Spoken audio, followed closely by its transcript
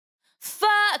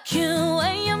Fuck you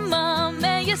and your mom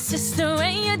and your sister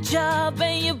and your job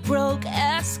and your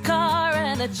broke-ass car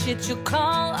and that shit you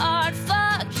call art.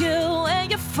 Fuck you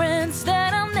and your friends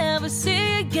that I'll never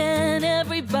see again.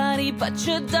 Everybody but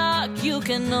your dog, you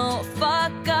can all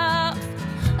fuck off.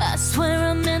 I swear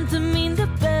I meant to mean the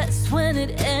best when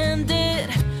it ended.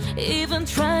 Even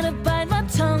trying to bite my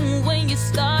tongue when you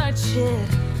start shit.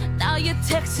 Now you're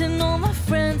texting all my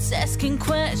friends, asking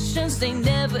questions. They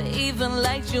never even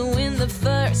liked you in the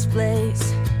first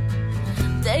place.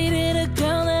 Dated a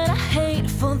girl that I hate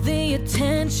for the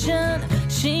attention.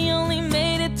 She only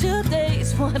made it 2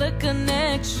 days, what a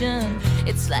connection.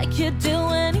 It's like you'd do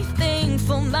anything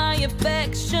for my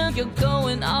affection. You're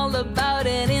going all about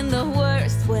it in the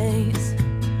worst ways.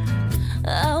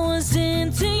 I was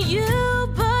into you,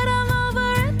 but I'm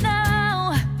over it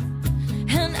now.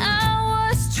 And I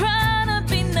was trying to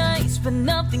be nice, but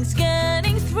nothing's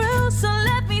getting through, so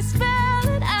let me spell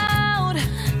it out.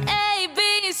 A,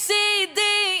 B, C, D,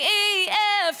 E,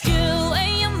 F. You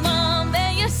and your mom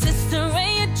and your sister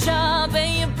and your job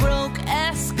and your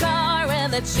broke-ass car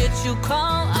and that shit you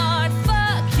call art.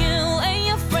 Fuck you and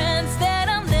your friends that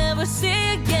I'll never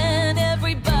see again.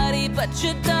 Everybody but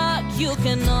your dog, you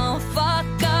can all fuck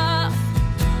off.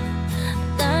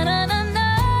 Na na na na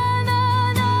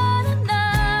na na na na.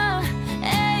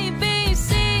 A, B,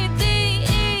 C, D,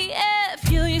 E,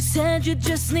 F. You said you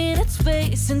just needed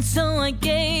space, and so I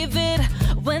gave it.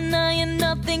 When I had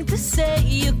nothing to say,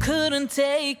 you couldn't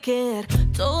take it.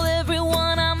 Told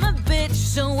everyone I'm a bitch,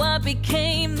 so I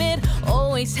became it.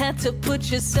 Always had to put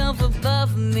yourself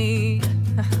above me.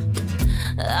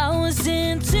 I was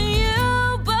into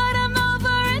you, but I'm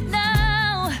over it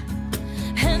now.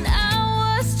 And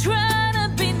I was trying to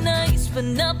be nice, but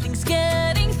nothing's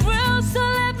getting through, so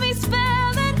let me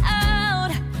spell it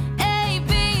out. A,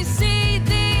 B, C,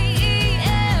 D, E,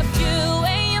 F. You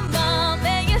and your mom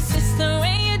and your sister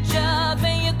and your job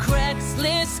and your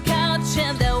Craigslist couch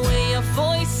and that way your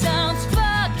voice sounds.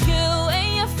 Fuck you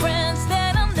and your friends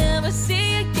that I'll never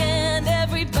see again.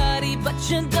 Everybody but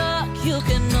your dog, you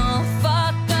can all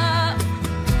fuck up.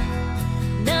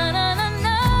 Na na na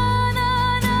na na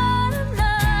na na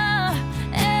na.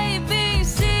 A, B,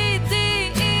 C, D,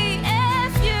 E,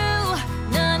 F. You.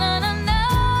 Na na na na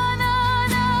na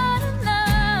na na na.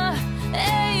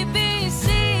 A, B, C,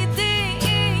 D,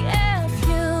 E, F.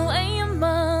 You and your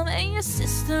mom and your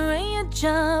sister and your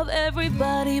job.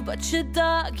 Everybody but your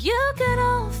dog, you can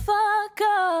all fuck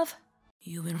off.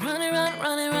 You've been running around,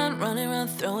 running around, running around,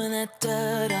 throwing that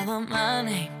dirt all on my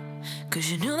name. Cause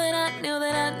you knew that I knew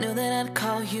that I knew that I'd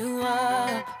call you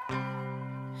up.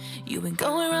 You've been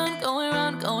going around, going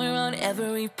around, going around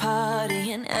every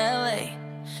party in LA.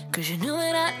 Cause you knew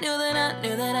that I knew that I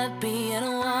knew that I'd be at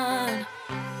one.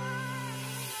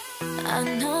 I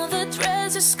know the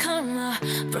dress is karma,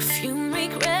 perfume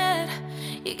regret.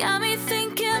 You got me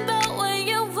thinking about when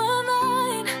you were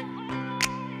mine.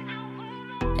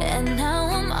 And now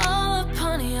I'm all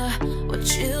upon you, what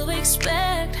you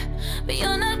expect. But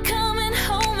you're not coming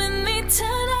home with me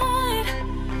tonight.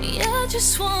 You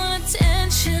just want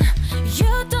attention,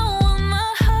 you don't want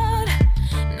my heart.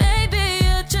 Maybe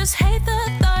you just hate the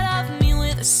thought of me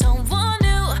with someone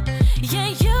new. Yeah,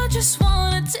 you just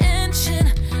want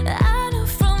attention, I knew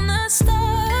from the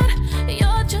start.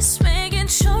 You're just making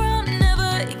sure I'm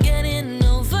never getting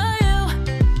over you.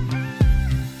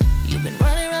 You've been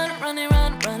running around, running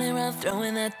around, running around,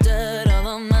 throwing that dirt all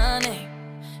on my name.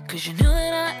 Cause you knew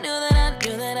that I knew that I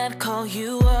knew that I'd call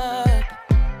you up.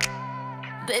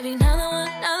 Baby, now that we're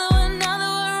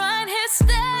right here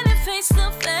standing face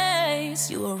to face,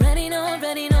 you already know,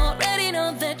 already know, already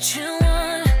know that you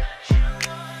won.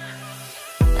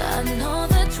 I know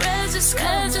the dress is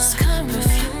karma,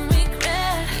 perfume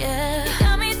regret. Yeah, you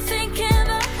got me thinking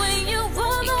about when you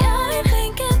were mine. You got me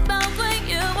thinking about when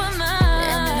you were mine.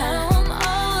 And now I'm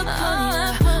all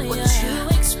upon you, what you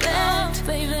expect,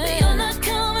 baby. But you're not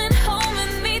coming home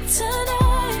with me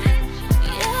tonight.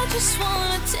 Yeah, I just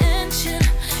want attention,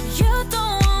 you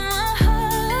don't want my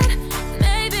heart.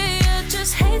 Maybe you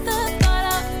just hate the thought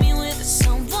of me with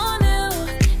someone new.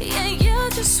 Yeah, you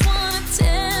just want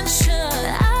attention,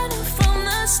 I knew from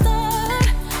the start.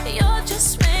 You're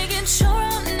just making sure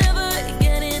I'm never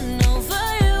getting over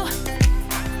you.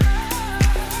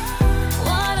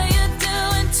 What are you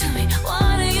doing to me?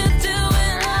 What are you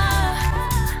doing?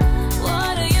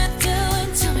 What are you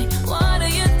doing to me? What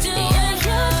are you doing? Yeah,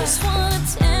 you just want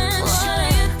attention. What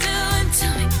are you doing to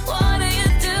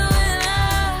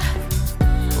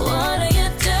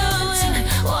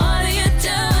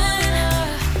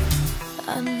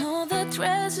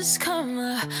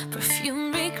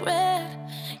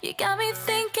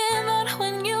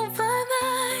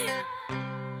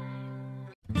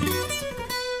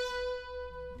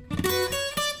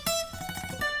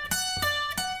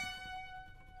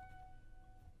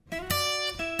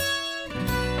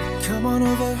come on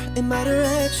over in my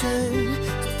direction.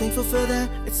 So thankful for that,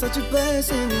 it's such a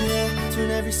blessing, yeah. Turn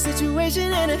every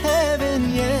situation into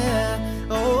heaven, yeah.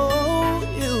 Oh,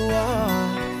 you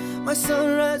are my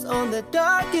sunrise on the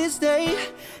darkest day.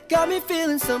 Got me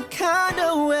feeling some kind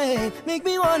of way. Make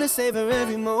me wanna savor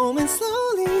every moment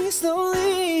slowly,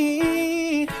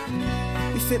 slowly.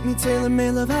 You fit me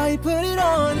tailor-made, love how you put it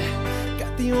on.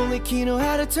 Got the only key, know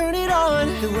how to turn it on.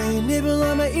 The way you nibble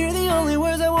on my ear, the only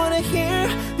words I wanna hear.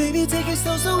 Baby, take it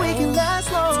slow so we can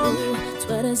last long.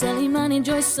 Tú eres el imán y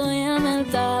yo soy el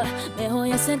metal. Me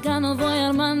voy acercando, voy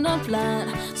armando plan.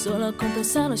 Solo con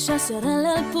pensarlo ya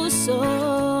cerrarle el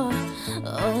pulso.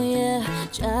 Oh yeah,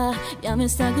 ya me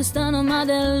está gustando más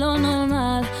de lo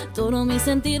normal. Todos mis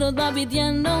sentidos va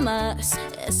pidiendo más.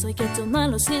 Eso hay que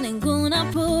tomarlo sin ningún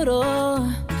apuro.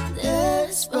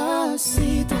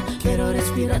 Despacito, quiero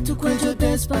respirar tu cuello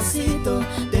despacito.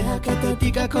 Deja que te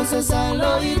diga cosas al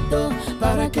oído,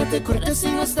 para que te acuerdes si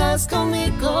no estás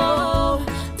conmigo.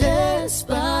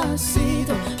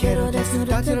 Despacito, quiero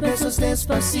desnudarte a besos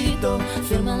despacito.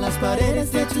 Firma las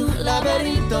paredes de tu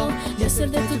laberinto y hacer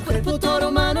de tu cuerpo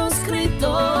todo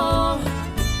manuscrito.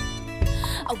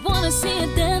 I wanna see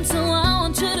you dance, so I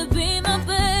want you to be my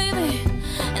baby.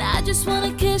 And I just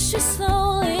wanna kiss you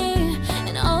slowly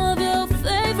in all of your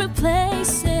favorite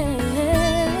places.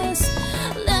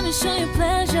 Let me show you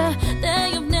pleasure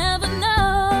that you've never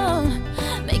known.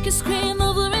 Make you scream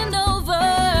over and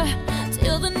over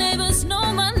till the neighbors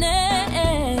know my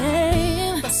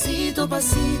name. Pasito,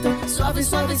 pasito, suave,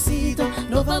 suavecito,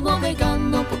 nos vamos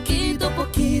pegando poquito a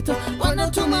poquito. Cuando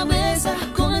tú me besas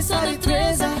con esa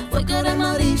destreza, voy cara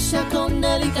amarilla con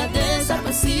delicadeza.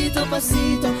 Pasito,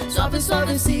 pasito, suave,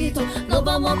 suavecito, nos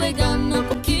vamos pegando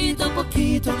poquito a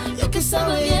poquito. Yo que esa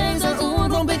belleza, un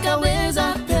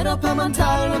rompecabezas, pero para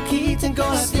montarlo aquí tengo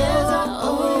la pieza.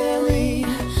 Oh, really,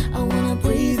 I wanna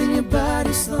breathe in your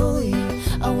body slowly.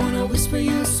 I wanna whisper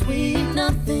you sweet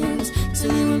nothings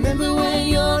till you remember when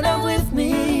you're not with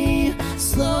me.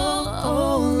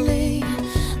 Slowly,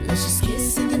 let's just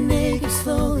kiss in the naked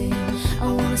slowly. I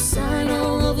wanna sign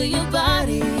all over your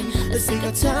body. Let's take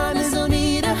our time, there's no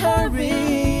need to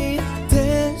hurry.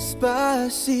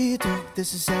 Despacito,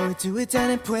 this is how we do it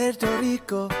down in Puerto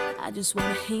Rico. I just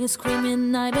wanna hear you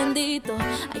screaming, ay bendito.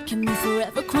 I can be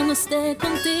forever cuando esté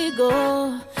contigo.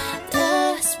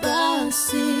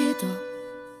 Despacito.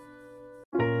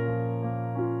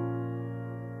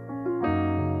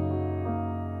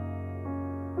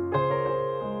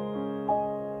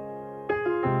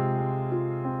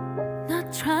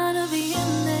 Not trying to be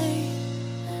in there,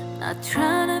 not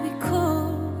trying to be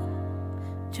cool,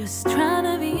 just trying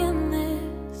to be in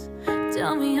this.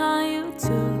 Tell me how you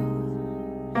do.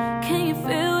 Can you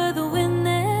feel where the wind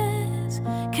is?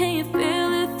 Can you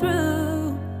feel it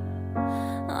through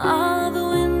all the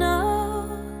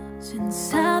windows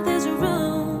inside this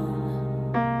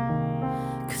room?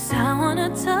 'Cause I wanna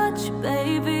touch you,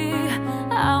 baby,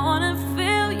 I wanna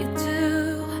feel you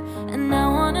too. And I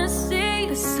wanna see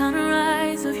the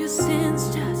sunrise of your sins,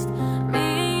 just me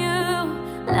and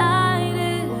you, light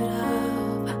it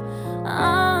up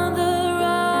on the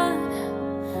run.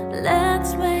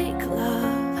 Let's make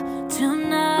love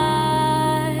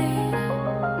tonight.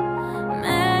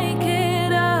 Make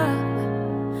it up,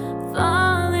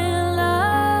 fall in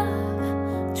love,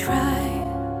 try.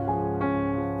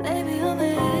 Baby, you're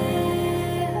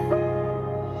there,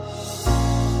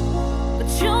 but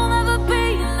you'll never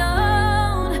be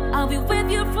alone. I'll be with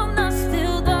you from dusk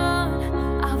till dawn.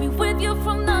 I'll be with you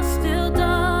from dusk till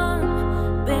dawn.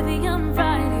 Baby, I'm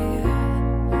right here.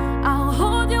 I'll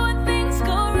hold you when things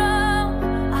go wrong.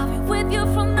 I'll be with you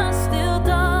from dusk till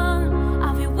dawn.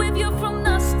 I'll be with you from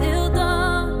dusk till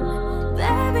dawn.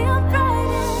 Baby, I'm right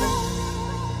here.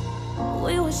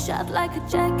 We were shot like a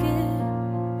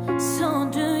jacket, so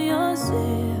do your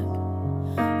zip.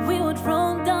 We would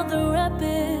roll down the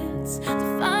rapids to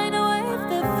find a wave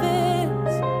that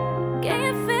fits. Can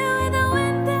you feel where the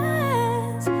wind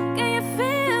is? Can you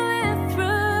feel it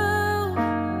through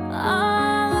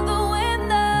all of the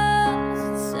windows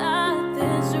inside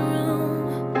this room?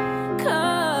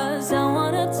 'Cause I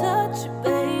wanna touch you,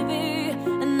 baby,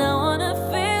 and I wanna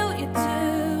feel you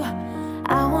too.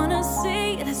 I wanna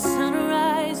see the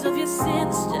sunrise of your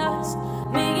sins, just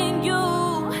me and you,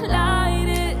 light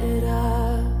it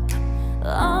up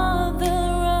on the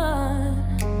run.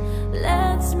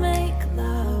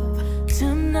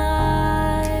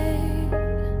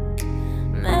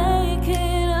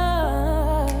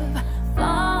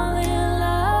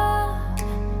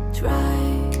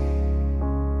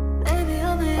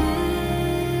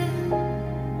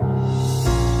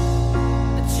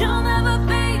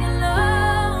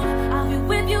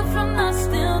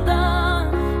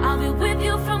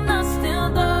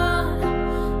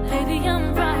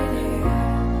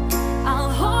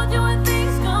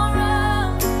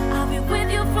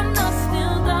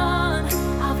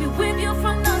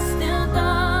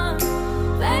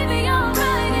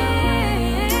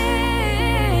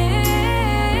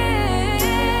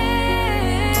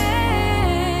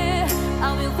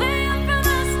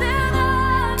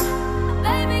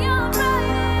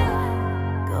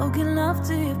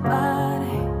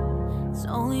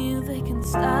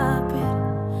 stop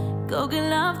it. Go get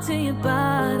love to your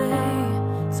body.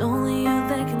 It's only you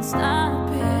that can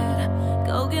stop it.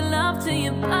 Go get love to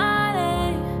your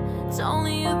body. It's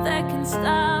only you that can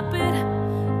stop it.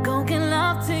 Go get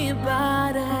love to your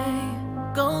body.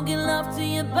 Go get love to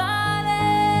your body.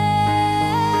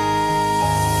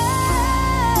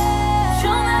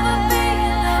 You'll never be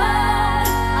alone.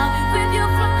 I'll be with you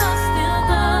from dusk till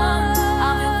dawn.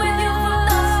 I'll be with you from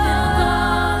dusk till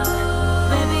dawn.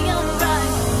 Baby, I'm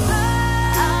right.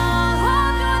 I'll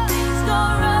hold you when things go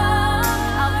wrong.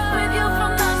 I'll be with you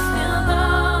from dusk till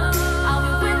dawn. I'll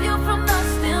be with you from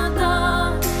dusk till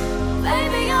dawn.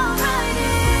 Baby, I'm right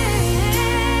here.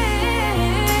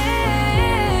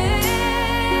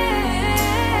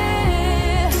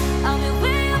 I'll be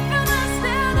with you from dusk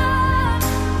till dawn.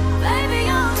 Baby,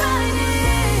 I'm right here.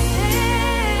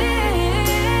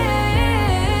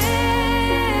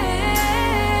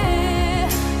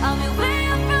 I'll be with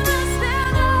you from dusk till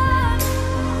dawn.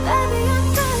 Baby, I'm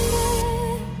right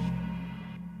here.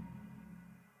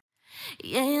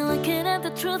 Yeah, you're looking at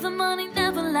the truth, and money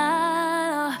never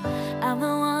lie. I'm the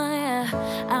one, yeah,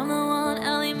 I'm the one.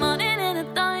 Early morning in the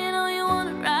dawn, you know you want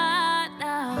it right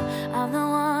now. I'm the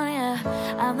one, yeah,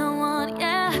 I'm the one,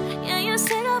 yeah. Yeah, you're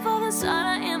sick of all the sort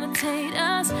of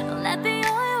imitators. Don't let the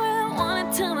only way I want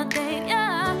it to my date,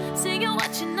 yeah. See you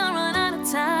watching, not run out of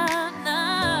time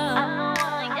now. I'm the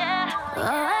one, yeah. Oh,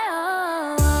 oh,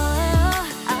 oh, oh,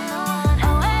 I'm the one.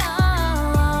 Oh, oh,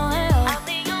 oh, oh, I'm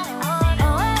the only one. Oh,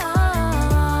 oh,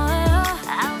 oh,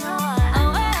 I'm the one. Oh,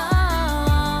 oh,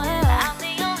 oh, I'm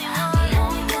the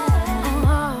only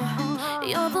one.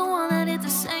 You're the one that hit the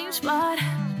same spot.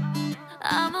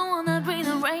 I'm the one that bring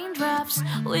the raindrops.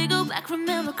 We go back,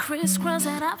 remember crisscross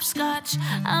and hopscotch.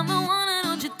 I'm the one that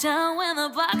hold you down when the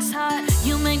box hot.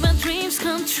 You make my dreams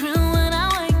come true when I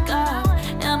wake up.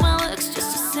 And my looks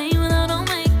just the same without no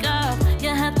makeup. You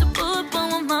had to put but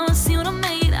my mama see what I'm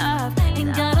made of.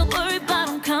 Ain't gotta worry about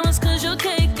them comments cause you'll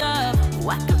cake up.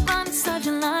 I could run inside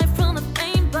your life from the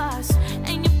fame bus.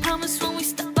 And you promise when we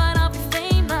step out I'll be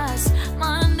famous.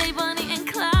 Modern day Bonnie and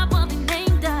Clyde, what they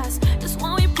named us. Just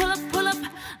when we pull up,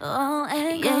 oh,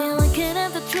 hey, yeah, you're looking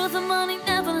at the truth, and money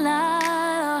never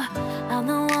lie. I'm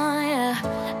the one, yeah,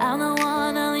 I'm the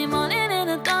one. Early morning in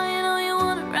the dawn, you know you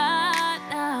want it right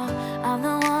now. I'm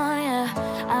the one, yeah,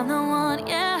 I'm the one,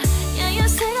 yeah. Yeah, you're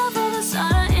sick of all the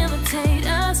sort of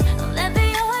imitators. Don't let the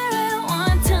only way I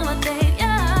want to my date,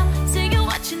 yeah. See you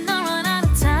watching, not run out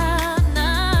of time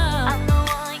now. I'm the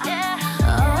one, yeah.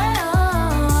 Oh, oh,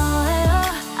 oh,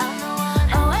 I'm the one.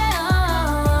 Oh, oh,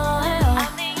 oh,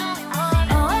 I'm the only one.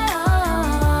 Oh, oh,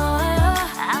 oh,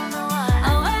 I'm the one.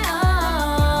 Oh, oh,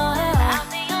 oh, I'm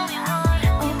the only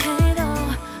one. Okay, though,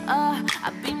 I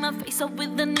beat my face up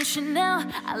with the new Chanel.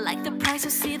 I like the price, I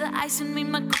see the ice and make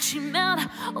my Gucci melt.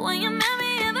 When you met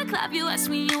me in the club, you asked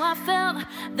me how I felt.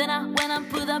 Then I went and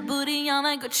put that booty on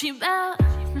my Gucci belt.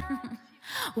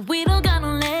 We don't got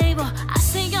no label. I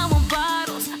say I want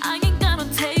bottles. I ain't got no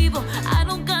table. I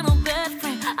don't got no bed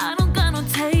frame. I don't got no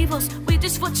tables. We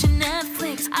just watching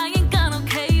Netflix. I ain't got no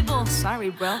cable. Sorry,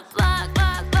 bro. Block,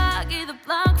 block, block. Either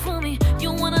block for me.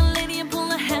 You want a lady and pull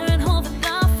her hair and hold the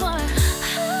door for it.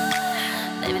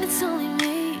 Baby, that's only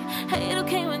me. Hey, it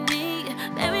okay with me.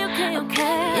 Baby, okay,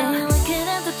 okay. Yeah, you're looking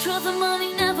at the truth, and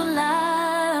money never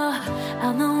lie.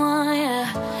 I'm the one,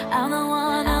 yeah, I'm the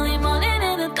one. Early morning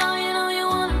in the dawn, you know you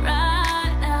want it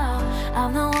right now.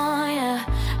 I'm the one, yeah,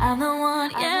 I'm the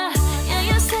one, yeah. Yeah,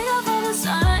 you're sick of all the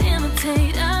sort of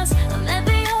imitators. Don't let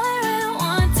the only way I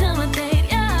want to my date,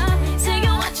 yeah. See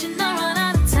you watching, not run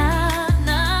out of time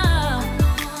now.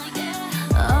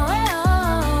 Oh, oh,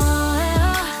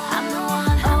 oh, I'm the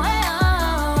one. Oh, oh,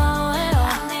 oh,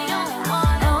 I'm the only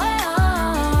one. Oh, oh,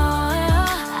 oh,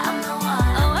 I'm the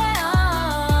one. Oh, oh,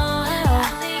 oh,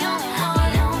 I'm the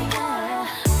only one.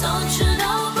 Don't you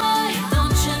know, boy?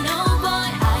 Don't you know, boy?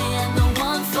 I am the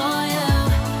one for you.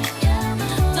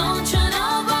 Don't you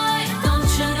know, boy?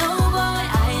 Don't you know, boy?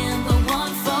 I am the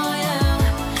one for you.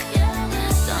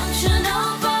 Don't you know,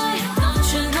 boy? Don't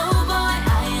you know, boy?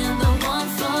 I am the one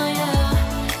for you.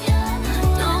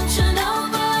 Don't you know,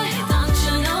 boy? Don't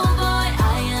you know, boy?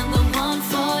 I am the one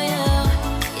for you.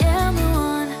 Yeah, I'm the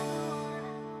one.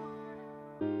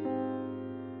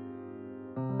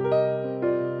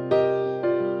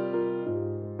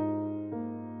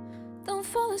 Don't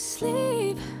fall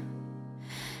asleep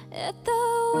at the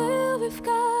wheel. We've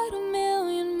got a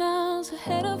million miles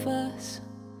ahead of us.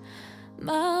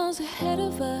 Miles ahead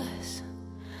of us.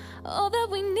 All that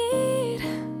we need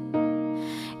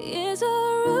is a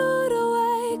rude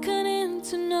awakening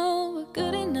to know we're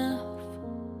good enough.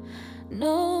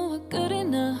 Know we're good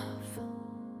enough.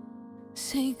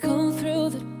 Say go through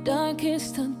the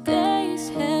darkest of days.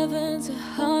 Heaven's a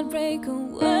heartbreak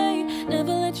away.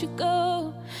 Never let you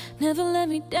go, never let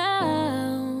me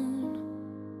down.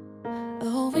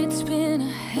 Oh, it's been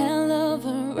a hell of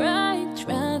a ride,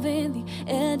 driving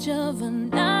the edge of a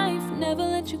knife. Never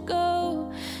let you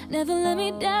go, never let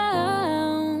me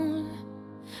down.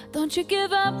 Don't you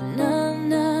give up, nah,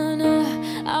 nah,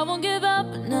 nah. I won't give up,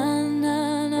 nah,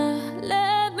 nah, nah.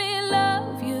 Let me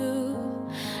love you,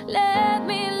 let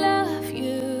me love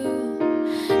you.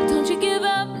 Don't you give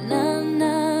up, nah,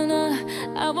 nah, nah.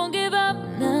 I won't give up,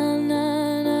 nah,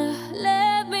 nah, nah.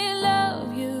 Let me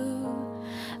love you,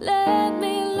 let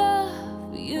me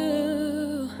love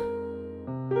you.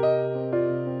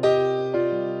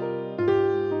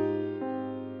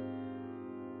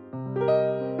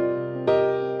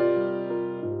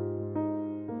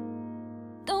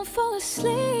 Don't fall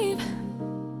asleep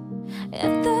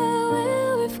at the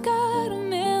wheel. We've got a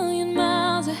million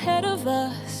miles ahead of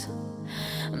us,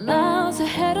 miles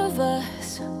ahead of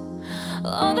us.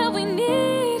 All that we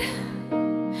need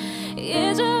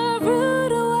is a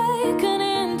rude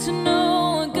awakening to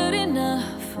know we're good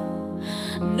enough,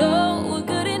 know we're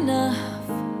good enough.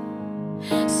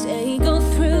 Say go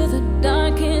through the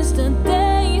darkest of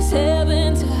days.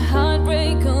 Heaven's a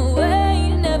heartbreak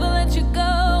away. Never let you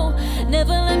go,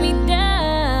 never let me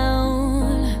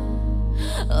down.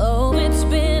 Oh, it's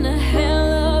been a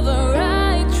hell of a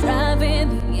ride, driving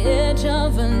the edge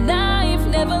of a knife.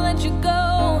 Never let you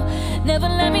go, never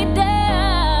let me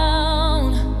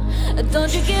down.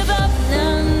 Don't you give up,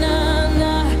 nah, nah,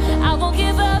 nah. I won't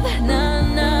give up, nah,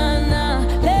 nah, nah.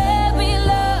 Let me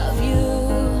love you,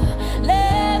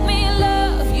 let me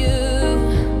love you.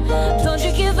 Don't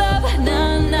you give up,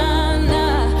 nah, nah,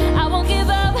 nah. I won't give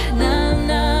up, nah,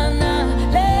 nah,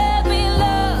 nah. Let me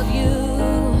love you,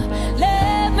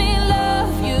 let me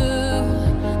love you.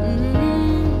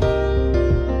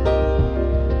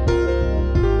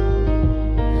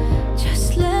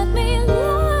 Just let me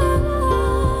love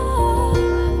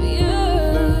you.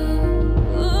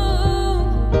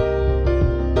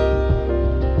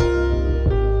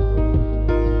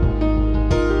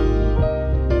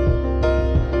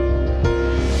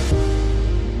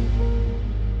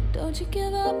 Don't you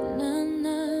give up, nah,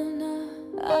 nah, nah.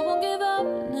 I won't give up,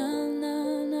 nah,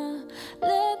 nah, nah.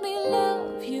 Let me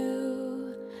love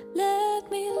you,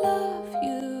 let me love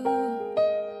you.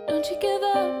 Don't you give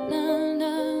up, nah,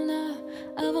 nah, nah.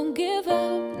 I won't give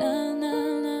up, nah,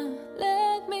 nah, nah.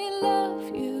 Let me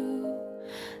love you,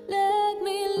 let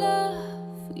me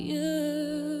love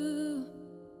you.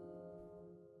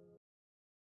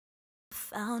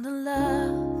 Found a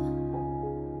love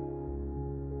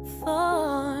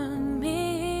for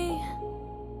me,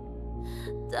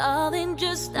 darling,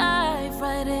 just dive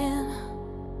right in,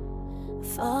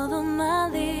 follow my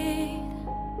lead.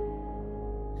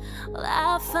 Well,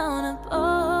 I found a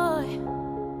boy,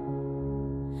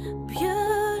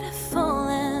 beautiful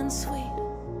and sweet.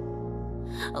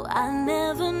 Oh, I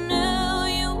never knew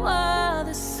you were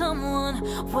the someone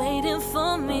waiting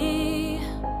for me.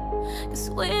 'Cause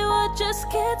we were just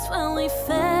kids when we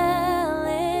fell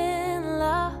in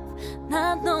love,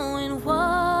 not knowing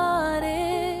what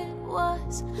it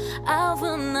was. I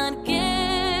will not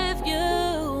give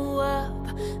you up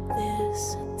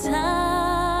this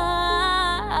time,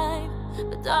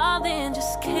 but darling,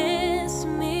 just kiss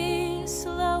me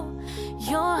slow.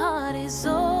 Your heart is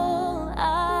all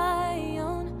I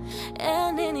own,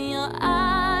 and in your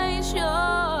eyes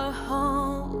you're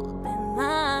holding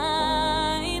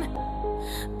mine.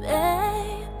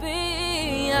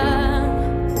 Baby, I'm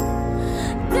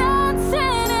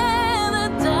dancing in the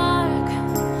dark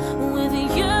with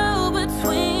you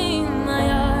between my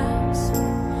arms,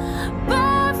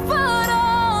 barefoot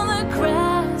on the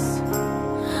grass,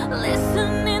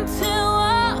 listening to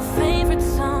our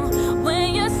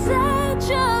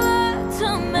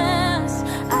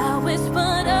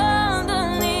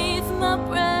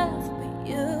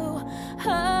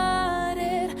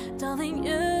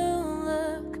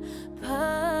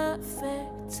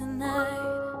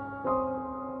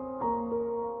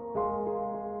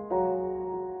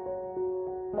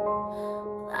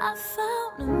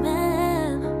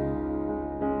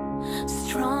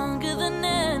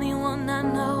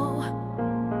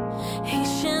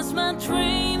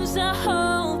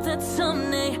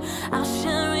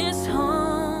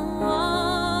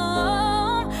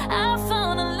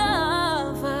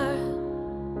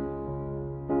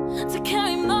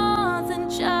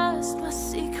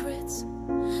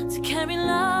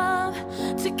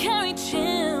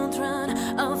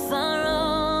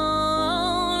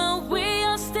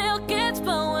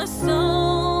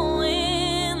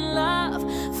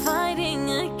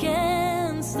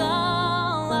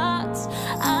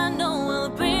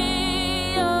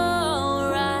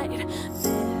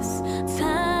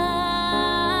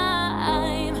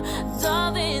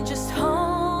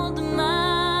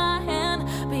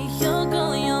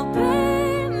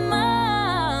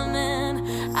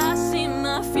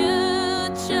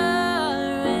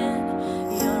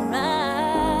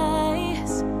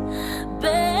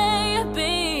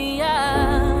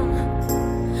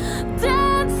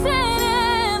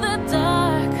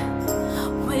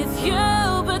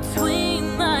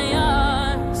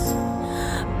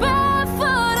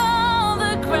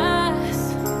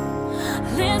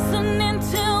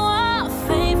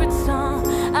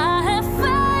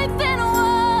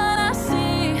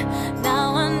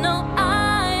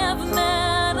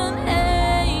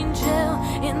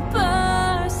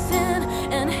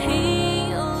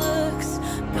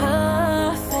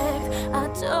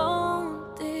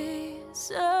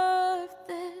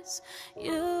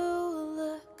you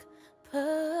look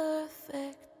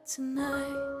perfect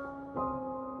tonight.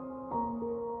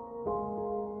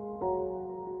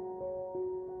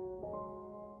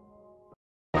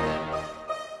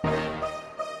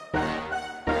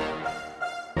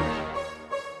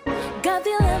 Got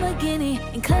the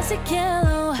Lamborghini in classic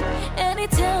yellow, and he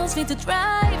tells me to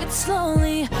drive it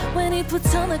slowly. When he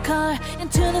puts on the car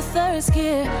into the first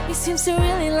gear, he seems to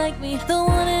really like me, the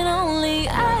one and only.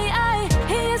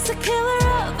 He is the killer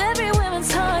of every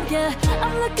woman's heart, yeah.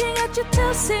 I'm looking at you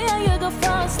to see how you go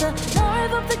faster. Now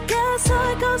rev up the gas so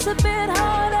it goes a bit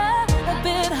harder,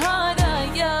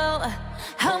 yo.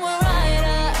 I'm a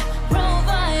rider,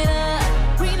 provider,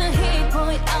 bring the heat,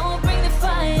 boy, I will bring the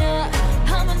fire.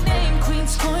 I'm a name queen,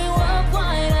 scoring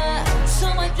worldwide,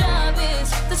 so my job is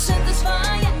to set this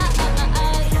fire.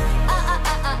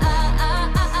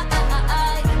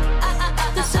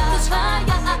 To set this fire.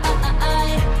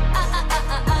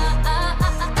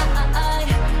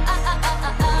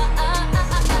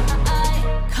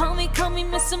 Call me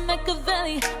Mr.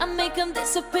 Machiavelli. I make them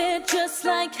disappear just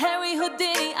like Harry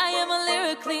Houdini. I am a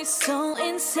lyrically so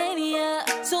insane, yeah.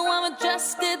 So I'm a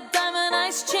adjusted diamond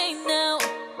ice chain now.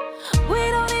 We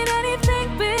don't need anything,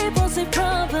 people say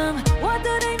problem. What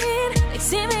do they need? They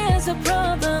see me as a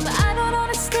problem. I don't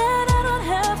understand, I don't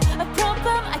have a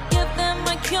problem. I give them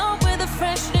my cure with a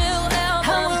fresh new album.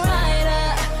 I'm a rider,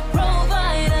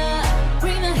 provider,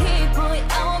 bring the heat, boy,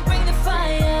 I will bring the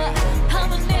fire.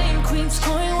 I'm a name queen,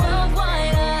 scoring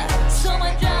worldwide, so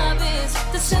my job is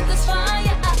to set this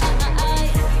fire.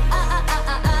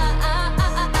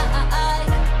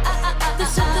 To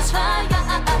set this fire.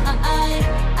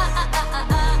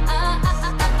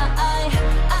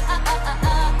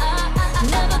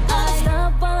 Never gonna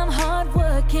stop while I'm hard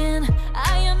working.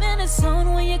 I am in a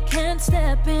zone where you can't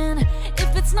step in.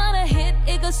 If it's not a hit,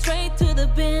 it goes straight to the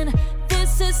bin.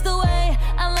 This is the way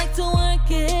I like to work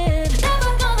it.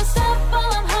 Never gonna stop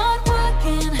while I'm hard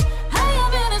working. I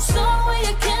am in a zone where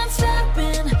you can't step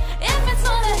in. If it's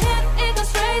not a hit, it goes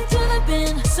straight to the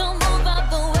bin. So move out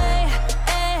the way.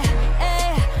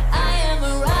 I am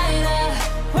a rider,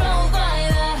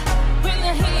 provider, bring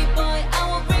the heat, boy, I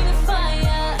will bring the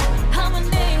fire. I'm a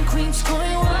name queen,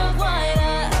 scoring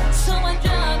worldwide, so my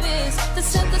job is to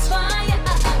set this fire.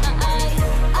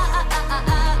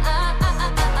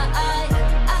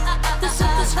 To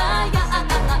set this fire.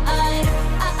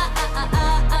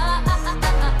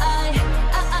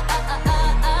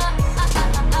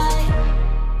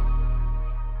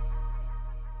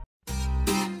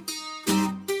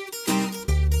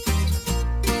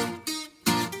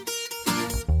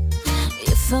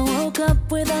 If I woke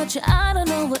up without you, I don't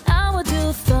know what I would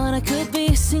do. Thought I could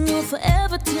be single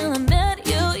forever till I met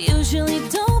you. Usually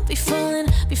don't be falling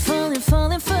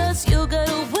first. You got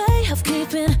a way of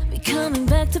keeping me coming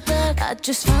back to back. I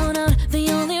just found out the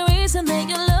only reason that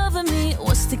you're loving me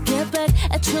was to get back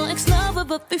at your ex-lover.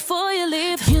 But before you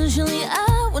leave, usually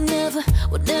I would never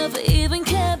even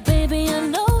care. Baby, I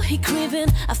know he creeping,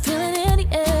 I feel it in the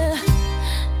air.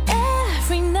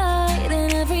 Every night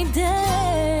and every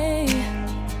day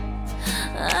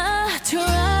I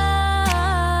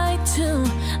try to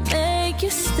make you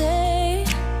stay,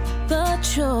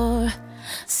 but your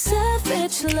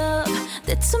savage love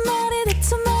did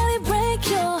somebody break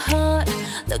your heart.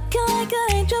 Looking like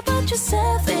an angel, but you're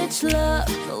savage love.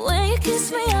 When you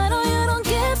kiss me, I know you don't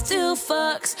give two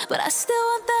fucks, but I still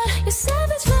want that. Your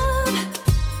savage love.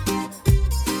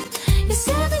 Your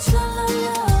savage love,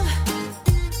 love.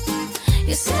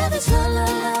 Your savage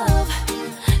love.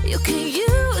 You can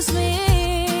use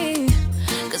me,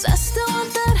 'cause I still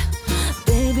want that.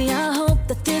 Baby, I hope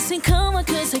that this ain't coming,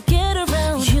 'cause I get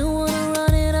around. You wanna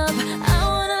run it up, I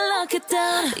wanna lock it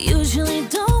down. Usually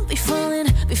don't be falling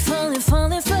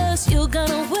first. You got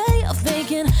a way of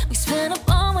making me spend up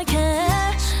all my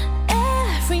cash.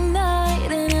 Every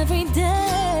night and every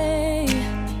day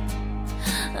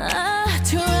I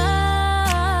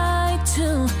try to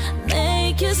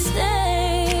make you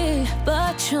stay,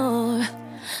 but your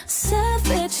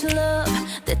savage love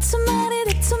did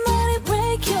somebody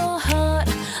break your heart.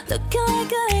 Looking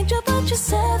like an angel, but you're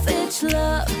savage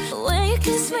love. When you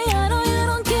kiss me, I know you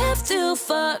don't give two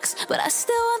fucks, but I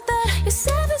still want that. Your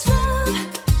savage love.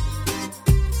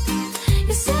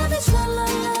 Your savage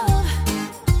love.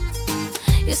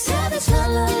 Your savage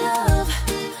love.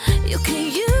 You can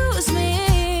use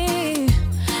me,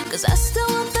 'cause I still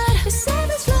want that. Your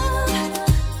savage love.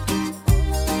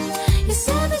 Your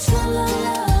savage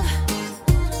love.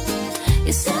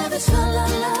 Your savage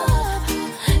love.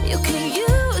 You can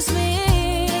use me,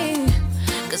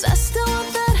 'cause I still want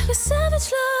that. Your savage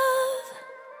love.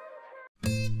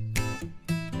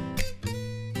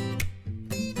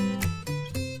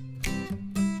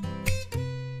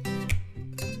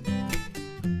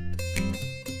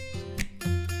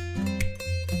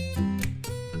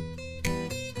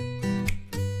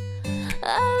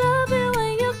 I love it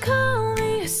when you call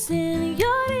me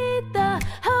señorita.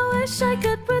 I wish I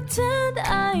could pretend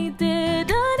I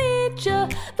didn't need you,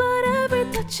 but every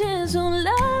touch is ooh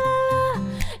la la la.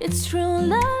 It's true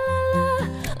la la la.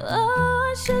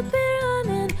 Oh, I should be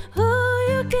running. Oh,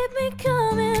 you keep me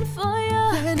coming for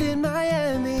you. And in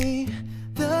Miami,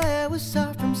 the air was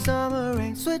soft from summer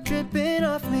rain, sweat dripping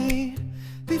off me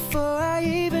before I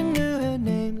even knew her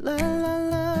name. La la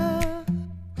la.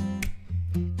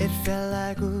 It felt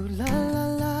like ooh la la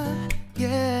la.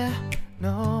 Yeah,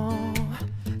 no.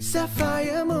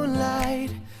 Sapphire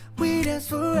moonlight, we danced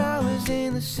for hours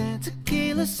in the sand.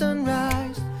 Tequila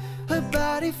sunrise, her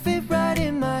body fit right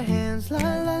in my hands. La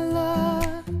la la.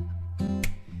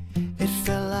 It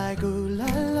felt like ooh la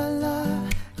la la.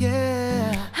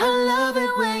 Yeah, I love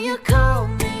it when you call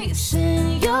me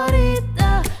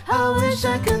señorita. I wish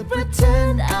I could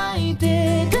pretend I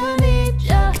didn't need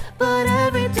ya, but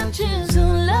every touch is ooh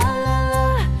la la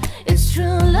la. It's true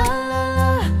la la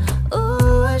la.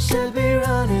 Ooh, I should be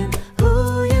running.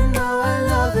 Ooh, you know I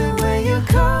love it when you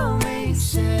call me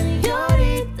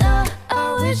señorita.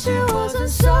 I wish it wasn't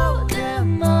so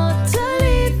damn hard to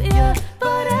leave ya,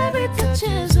 but every touch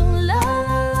is ooh la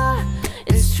la la.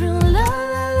 It's true la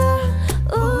la la.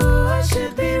 Ooh, I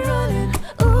should be running.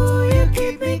 Ooh, you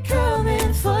keep me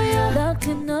coming for ya. Locked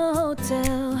in a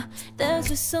hotel, there's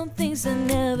just some things that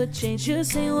never change. You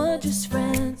say we're just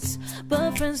friends,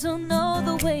 but friends don't know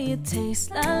the way it tastes.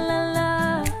 La la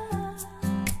la.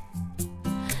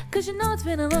 Cause you know it's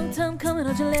been a long time coming,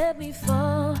 don't you let me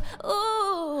fall.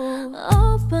 Ooh,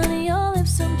 open your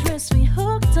lips and dress me,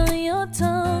 hooked on your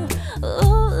tongue.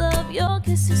 Ooh, love, your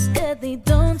kisses deadly,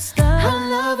 don't stop. I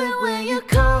love it when you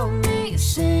call me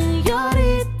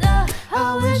señorita.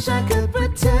 I wish I could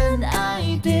pretend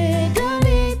I didn't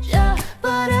need ya,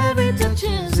 but every touch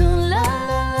is ooh la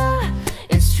la la.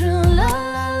 It's true la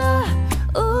la la.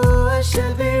 Ooh, I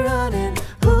should be running.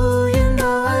 Ooh, you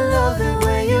know I love it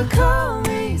when you call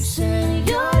me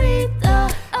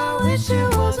señorita. I wish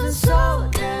it wasn't so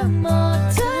damn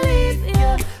hard to leave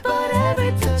ya, but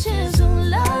every touch is ooh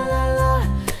la la la.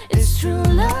 It's true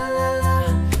la la la.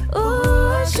 Ooh,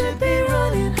 I should be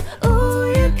running.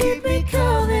 Ooh, you keep me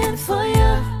coming for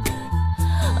ya.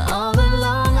 All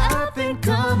along I've been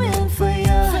coming for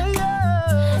ya,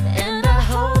 and I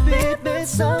hope it meant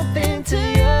something to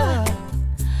ya.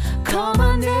 Call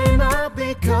my name, I'll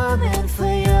be coming for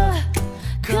ya,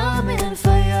 coming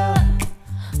for ya,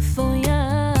 for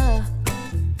ya.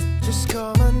 Just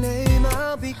call my name,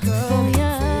 I'll be coming for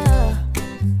ya.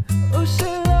 Oh, she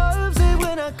loves it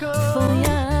when I call for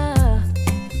ya.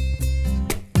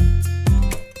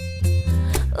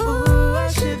 Ooh, I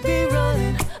should be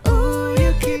running. Ooh,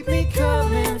 you keep me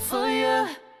coming for ya.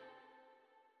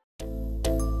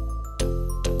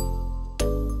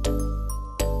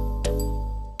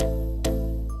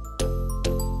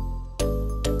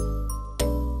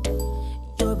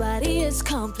 Your body is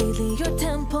completely your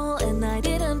temple, and I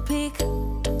didn't pick.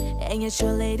 And yet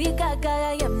you're Lady Gaga,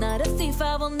 I am not a thief,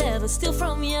 I will never steal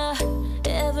from ya.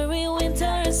 Every winter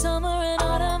and summer and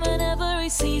autumn and every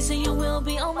season you will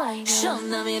be on my mind.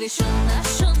 Shona miri shona,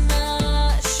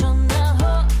 shona, shona,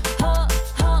 ho, ho,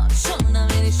 ho. Shona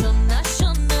miri shona,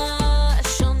 shona,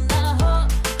 shona, ho,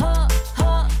 ho,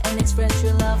 ho. And express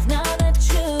your love now that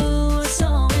you're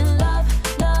so in love,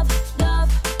 love, love.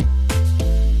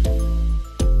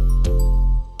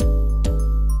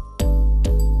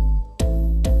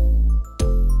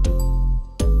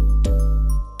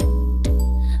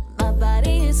 My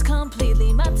body is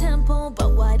completely my temple,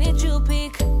 but why did you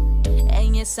pick?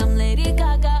 And yes, I'm Lady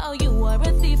Gaga, oh you are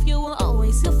a thief, you will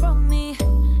always steal from me.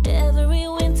 Every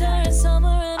winter and summer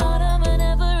and autumn and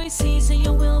every season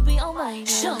you will be on my mind.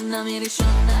 Shona miri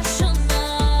shona,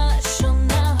 shona,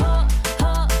 shona, ho,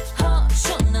 ho, ho.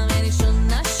 Shona miri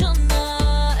shona, shona,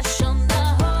 shona,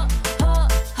 ho, ho,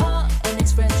 ho. And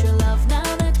express your love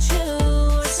now that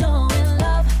you're so in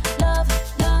love, love,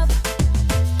 love.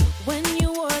 When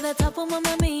you wore the top of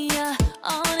Mamma Mia,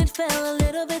 on it fell a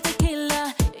little bit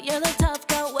tequila. Your yellow top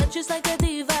got wet just like a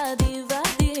diva, diva,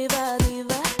 diva,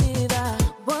 diva, diva.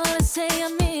 Wanna say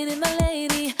I'm meeting my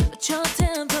lady, but your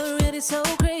temper it is so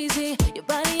crazy. Your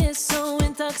body is so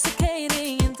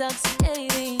intoxicating,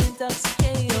 intoxicating,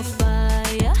 intoxicating. Your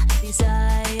fire,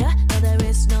 desire, now there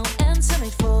is no answer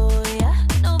made for ya.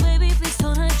 No baby, please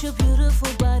don't hide your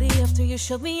beautiful body after you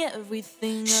showed me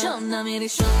everything. Shona miri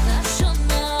shona,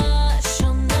 shona,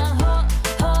 shona, ho,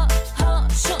 ho, ho.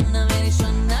 Shona miri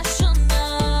shona, shona,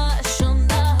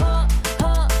 shona, ho,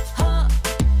 ho, ho.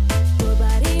 Your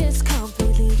body is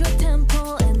completely your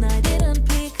temple, and I didn't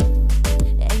pick.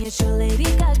 And yet you're Lady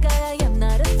Gaga, I am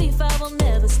not a thief, I will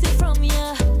never steal from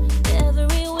ya.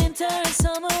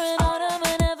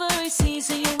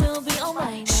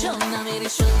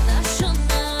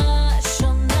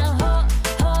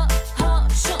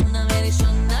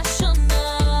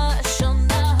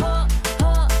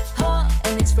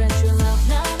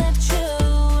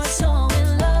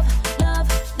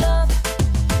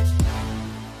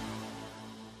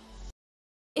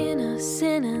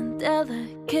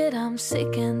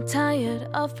 sick and tired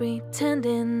of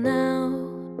pretending now.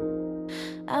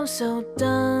 I'm so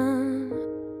done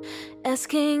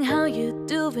asking how you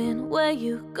doing, where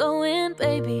you going,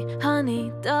 baby,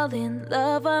 honey, darling,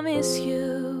 love, I miss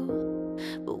you.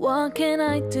 But what can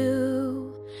I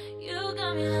do? You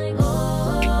got me like,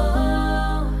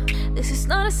 oh, this is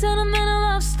not a sentimental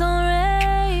love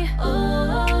story.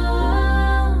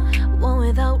 Oh, one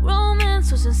without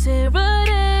romance or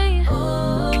sincerity.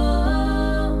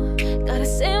 Oh, gotta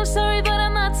say I'm sorry, but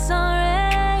I'm not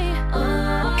sorry.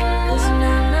 Cause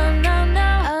now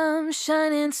I'm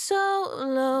shining so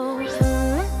low.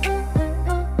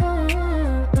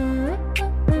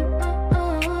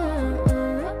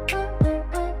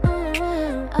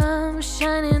 I'm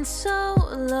shining so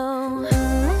low.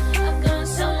 I'm going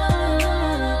so low.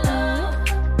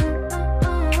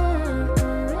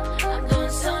 I'm going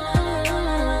so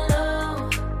low.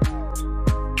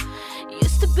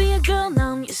 Used to be a girl,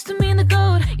 now I'm used to being the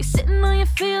goat. You're sitting on your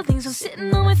feelings, I'm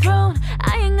sitting on my throne.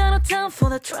 I ain't got no time for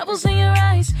the troubles in your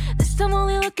eyes. This time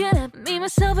only looking at me,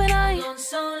 myself and I. I'm going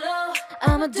so low.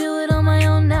 I'ma do it on my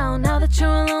own now. Now that you're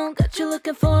alone, got you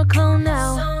looking for a clone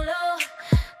now. So low.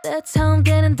 That's how I'm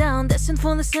getting down, destined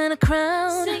for the center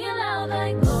crown. Singing loud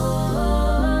like,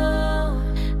 oh,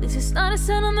 this is not a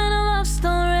sentimental love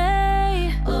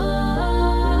story.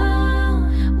 Oh,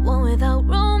 one without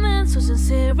romance or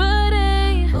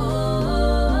sincerity.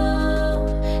 Oh,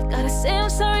 gotta say I'm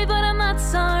sorry, but I'm not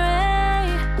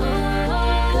sorry.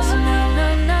 Cause now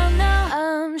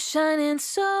I'm shining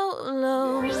so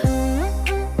low.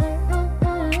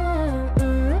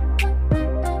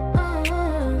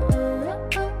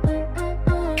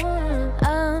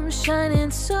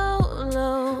 Shining so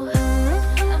low.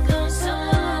 I'm going so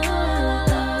low.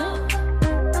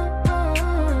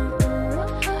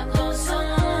 I'm going so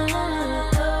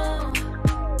low.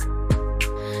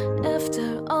 After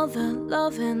all the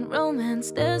love and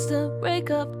romance, there's the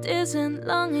breakup, tears and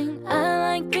longing. I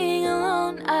like being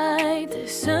alone, I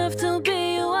deserve to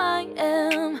be who I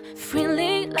am.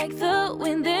 Freely like the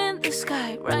wind in the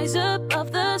sky, rise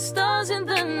above the stars in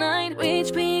the night,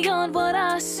 reach beyond what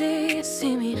I see.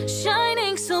 See me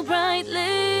shining so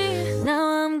brightly.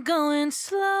 Now I'm going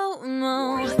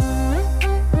slow-mo.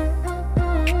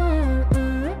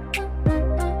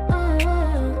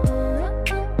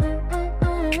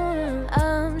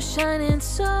 I'm shining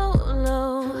so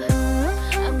low.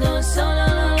 I'm going so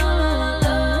low.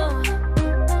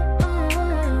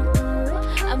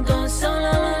 I'm going so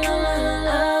low.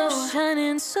 I'm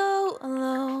shining so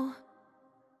low.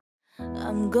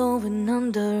 I'm going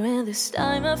under, and this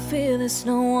time I feel there's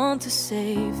no one to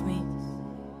save me.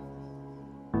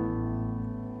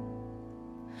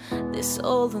 This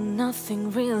all or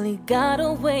nothing really got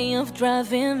a way of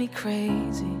driving me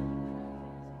crazy.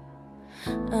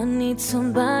 I need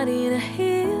somebody to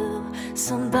heal,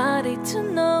 somebody to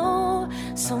know,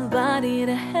 somebody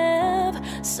to have,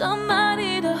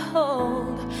 somebody to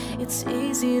hold. It's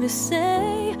easy to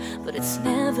say, but it's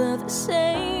never the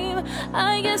same.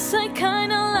 I guess I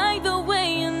kinda like the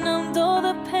way you numbed all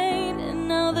the pain, and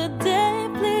now the day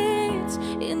bleeds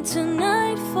into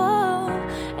nightfall,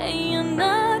 and you're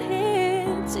not here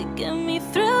to get me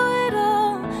through it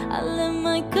all. I let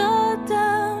my guard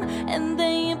down, and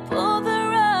then you pulled the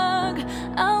rug.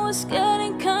 I was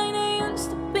getting kinda used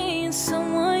to being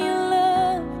someone you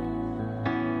love.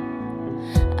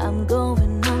 I'm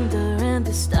going under, and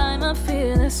this time I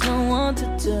feel there's no one to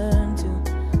turn to.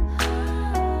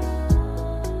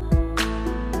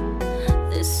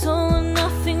 This all or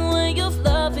nothing way of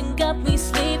loving got me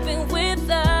sleeping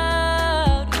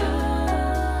without you.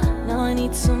 Now I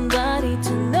need somebody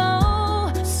to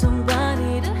know,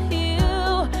 somebody to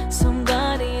heal,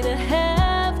 somebody to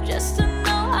have, just to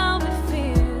know how it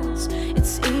feels.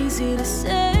 It's easy to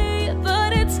say,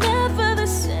 but it's never the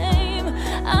same.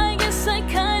 I guess I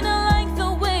kinda like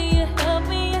the way you helped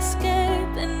me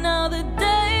escape, and now the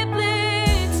day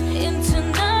bleeds into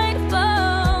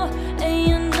nightfall, and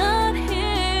you're not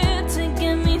here to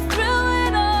get me through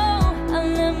it all. I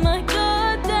let my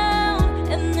guard down,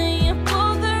 and then you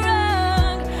pulled the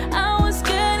rug. I was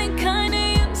getting kinda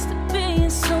used to being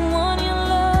someone you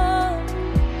love,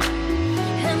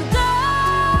 and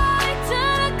I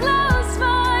tend to close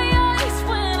my eyes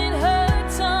when it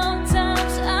hurts.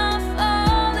 Sometimes I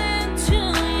fall into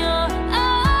your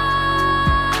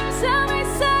arms. I'll be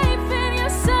safe in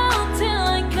your soul till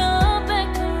I come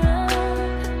back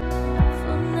around.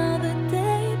 For now the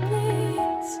day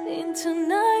bleeds into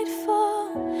nightfall,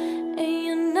 and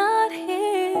you're not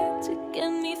here to get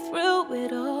me through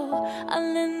it all. I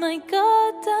let my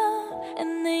guard down, and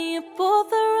then you pulled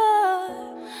the rug.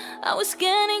 I was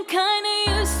getting kinda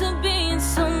used to being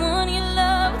someone you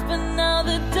but now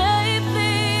the day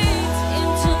bleeds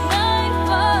into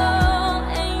nightfall,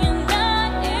 and you're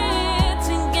not here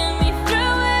to get me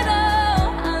through it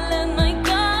all. I let my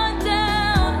guard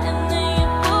down, and then you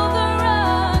pulled the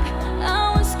rug.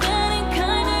 I was getting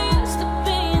kinda used to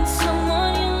being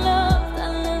someone you loved. I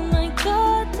let my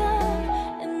guard down,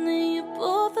 and then you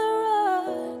pulled the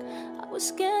rug. I was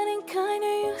getting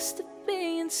kinda used to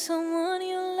being someone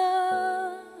you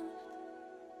loved.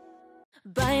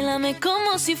 Báilame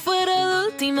como si fuera la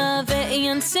última vez y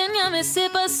enséñame ese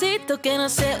pasito que no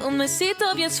sé, un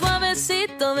besito bien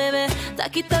suavecito, bebé.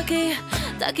 Taki taki,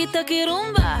 taki taki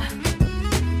rumba.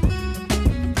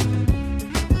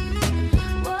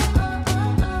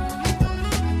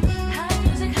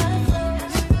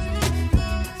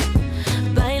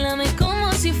 Báilame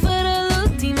como si fuera la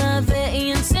última vez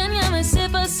y enséñame ese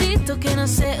pasito que no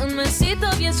sé, un besito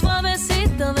bien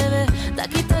suavecito, bebé.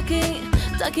 Taki taki,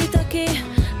 taki taki,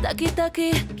 taki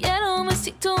taki. Quiero un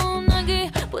besito, un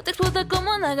aquí. Puta explota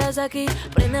como Nagasaki.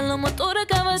 Prenden los motores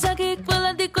Kawasaki. Con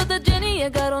la disco de Jenny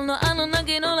llegaron los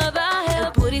Anunnaki, no la baje.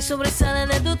 El puri sobresale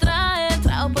de tu traje.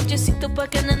 Trajo pochecito pa'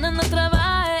 que nena no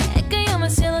trabaje. Es que yo me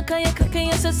siento calle, creo que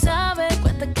ya se sabe.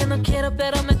 Cuenta que no quiero,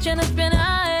 pero me echen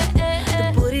espionaje.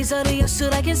 The booty's out of your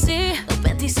suit, I can see. No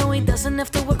panties, so he doesn't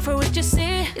have to work for what you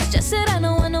see. It's just that I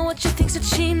know what she thinks that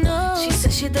she knows. She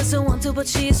says she doesn't want to, but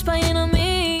she is spying on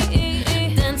me.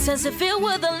 Dance as if it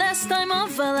were the last time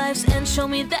of our lives, and show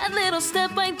me that little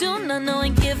step I do not know,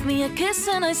 and give me a kiss,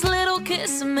 a nice little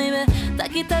kiss, and maybe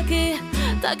taki taki,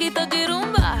 taki taki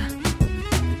rumba.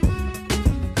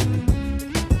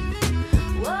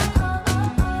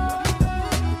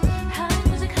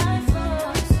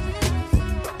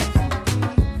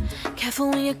 Careful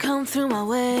when you come through my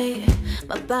way.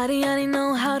 My body already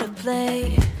know how to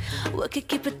play. We could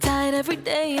keep it tight every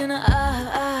day, and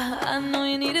I know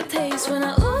you need a taste when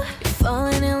you're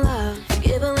falling in love.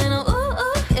 Give a little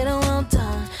hit it well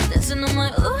done. Dancing on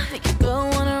my make your girl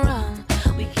wanna run.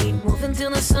 We keep moving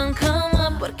till the sun come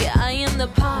up, porque I am the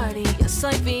party. Yo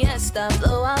soy fiesta.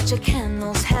 Blow out your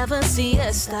candles, have a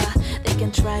siesta. They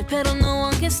can try, pero no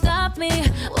one can stop me.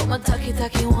 What my taki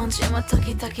taki wants, yeah, my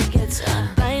taki taki gets.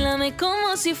 Báilame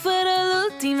como si fuera la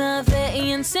última vez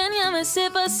y enséñame ese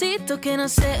pasito que no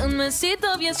sé, un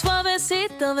besito bien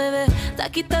suavecito, bebé.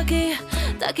 Taki taki,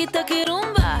 taki taki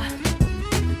rumba.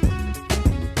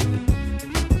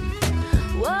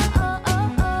 Whoa, oh, oh,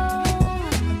 oh.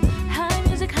 High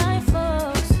music, high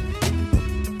flows.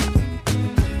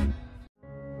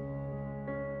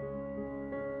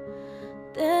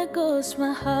 There goes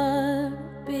my heart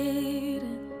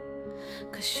beating,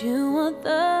 'cause you are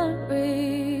the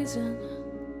reason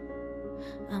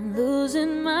I'm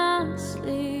losing my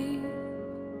sleep.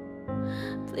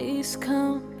 Please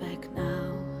come back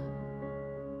now.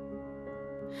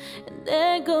 And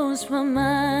there goes my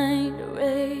mind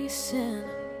racing,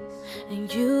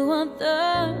 and you are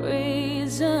the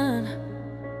reason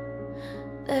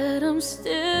that I'm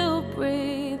still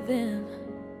breathing.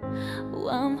 Oh,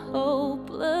 I'm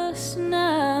hopeless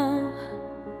now.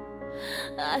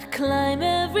 I'd climb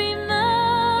every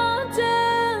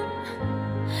mountain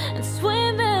and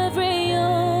swim every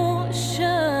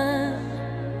ocean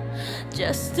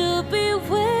just to be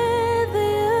with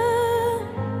you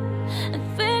and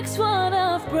fix what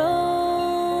I've broken.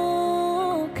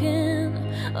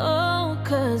 Oh,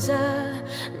 'cause I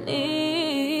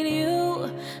need you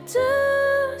to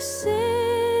see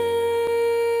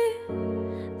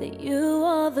that you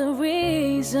are the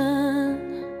reason.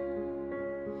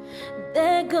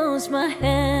 There goes my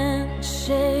hand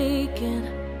shaking.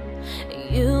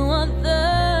 You are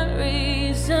the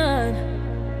reason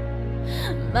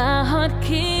my heart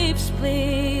keeps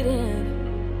bleeding.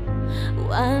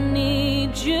 Oh, I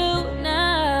need you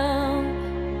now.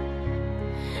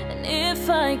 And if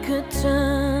I could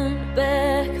turn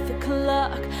back the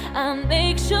clock, I'd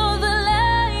make sure the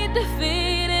light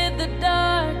defeated the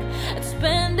dark. I'd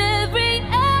spend every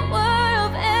hour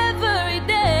of every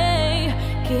day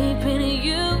keeping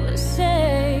you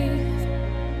safe.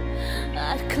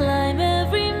 I'd climb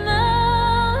every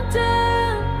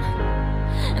mountain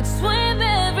and swim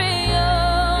every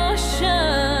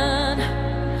ocean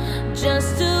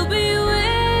just to be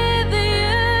with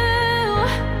you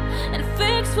and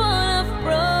fix what I've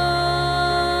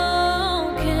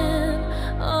broken.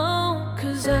 Oh,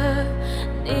 'cause I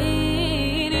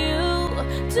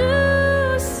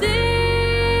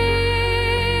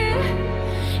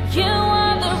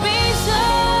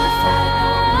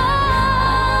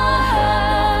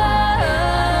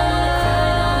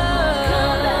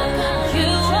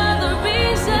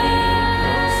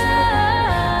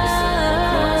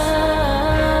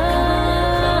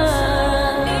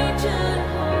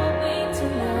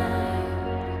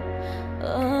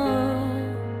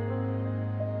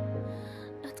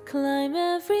climb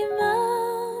every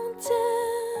mountain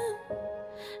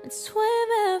and swim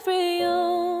every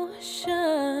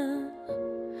ocean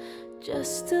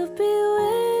just to be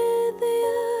with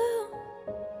you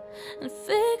and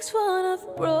fix what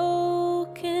I've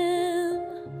broken.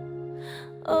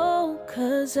 Oh,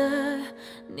 'cause I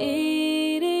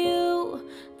need you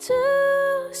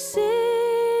to see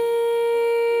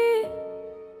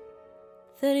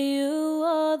that you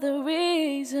are the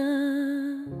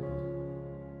reason.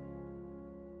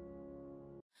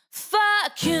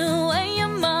 Fuck you and your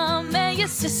mom and your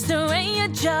sister and your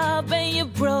job and your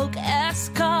broke ass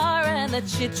car and that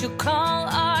shit you call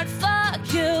art.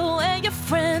 Fuck you and your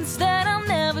friends that I'll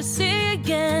never see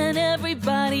again.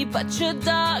 Everybody but your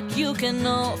dog, you can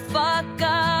all fuck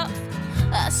off.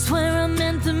 I swear I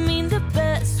meant to mean the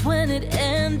best when it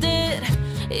ended.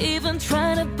 Even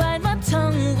trying to bite my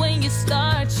tongue when you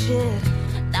start shit.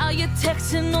 Now you're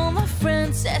texting all my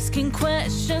friends, asking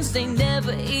questions. They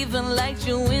never even liked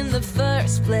you in the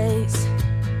first place.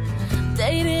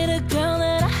 Dated a girl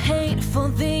that I hate for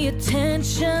the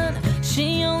attention.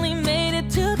 She only made it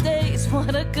 2 days,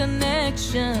 what a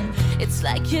connection. It's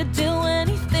like you'd do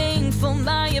anything for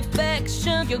my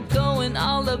affection. You're going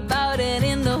all about it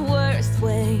in the worst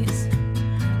ways.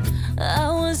 I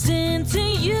was into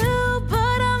you,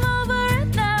 but I'm over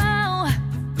it now.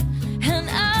 And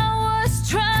I was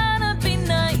trying to be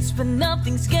nice, but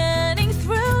nothing's getting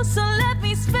through. So let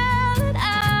me spell it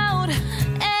out.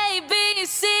 A, B,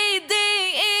 C, D,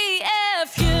 E, F.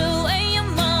 You and your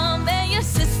mom and your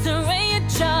sister and your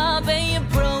job and your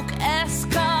broke ass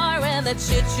car and that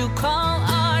shit you call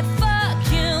art. Fuck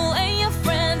you and your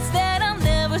friends that I'll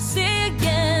never see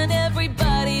again.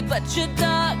 Everybody but your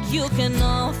dog, you can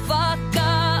all fuck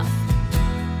off.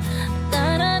 Na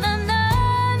na na na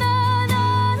na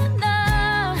na na.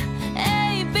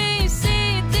 A, B, C,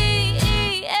 D,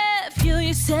 E, F.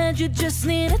 You said you just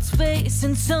needed space,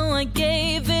 and so I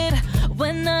gave it.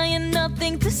 When I had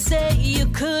nothing to say, you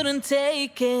couldn't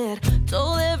take it.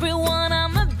 Told everyone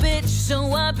I'm a bitch, so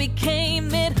I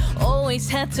became it. Always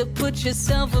had to put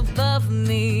yourself above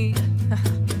me.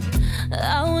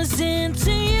 I was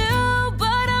into you,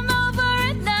 but I'm over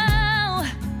it now.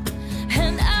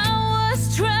 And I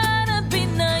was trying to be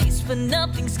nice, but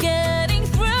nothing's getting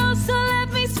through. So let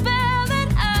me spell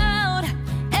it out.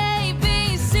 A,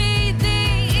 B, C, D,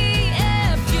 E,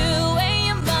 F. You and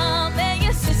your mom and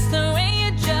your sister and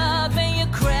your job and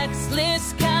your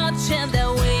Craigslist couch and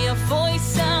that way your voice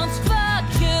sounds. Fuck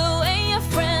you and your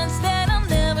friends that I'll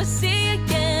never see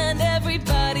again.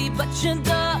 Everybody but your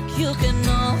dog, you can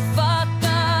all fuck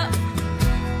up.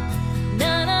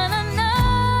 Na na na na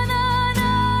na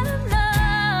na na.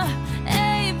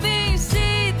 A, B, C,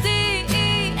 D,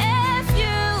 E, F,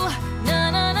 U. Na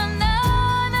na na na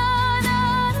na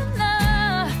na na.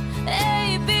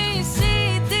 A, B, C,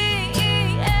 D,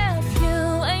 E, F, U.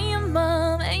 And your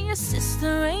mom and your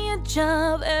sister and your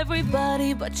job.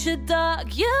 Everybody but your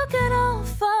dog, you can all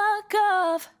fuck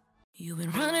off. You've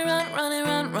been running around, running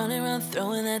around, running around,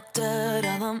 throwing that dirt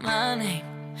all on my name.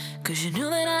 'Cause you knew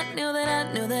that I knew that I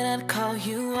knew that I'd call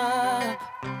you up.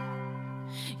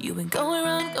 You've been going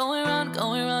around, going around,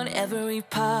 going around every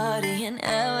party in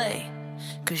LA.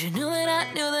 'Cause you knew that I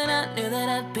knew that I knew that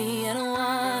I'd be at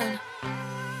one.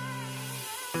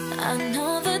 I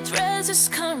know the dress is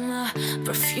karma,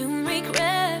 perfume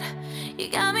regret. You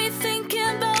got me thinking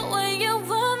about when you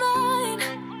were mine.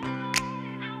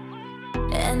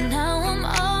 And now I'm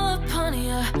all upon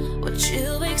you, what you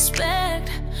expect.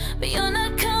 But you're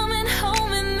not coming home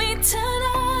with me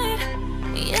tonight.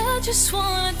 You just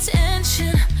want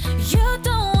attention, you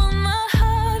don't want my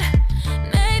heart.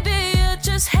 Maybe you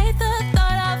just hate the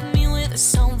thought of me with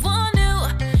someone new.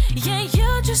 Yeah, you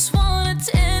just want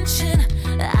attention,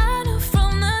 I knew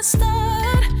from the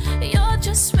start. You're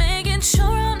just making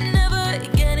sure I'm never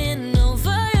getting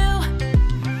over you.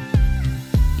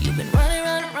 You've been running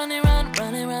around, running around,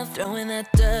 running around, throwing that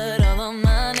dirt all on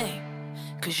my name.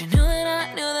 'Cause you knew that I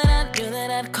knew that I knew that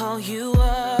I'd call you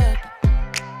up.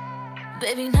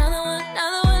 Baby, now that we're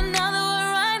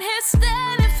right here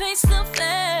standing face to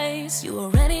face, you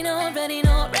already know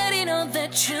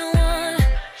that you won.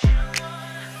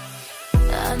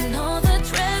 I know the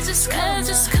dress is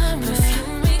karma,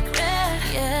 perfume regret.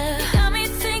 Yeah, you got me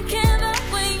thinking about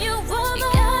when you were mine. You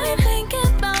got me thinking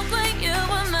about when you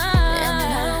were mine. And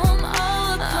now I'm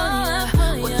all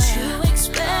upon you, what you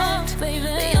expect, baby.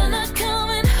 But you're not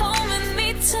coming home with me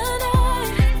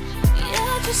tonight. You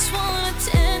just want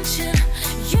attention,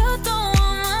 you don't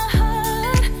want my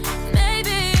heart.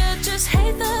 Maybe you just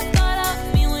hate the thought of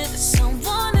me with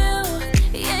someone new.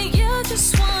 Yeah, you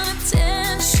just want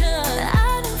attention,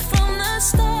 I knew from the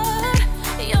start.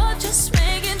 You're just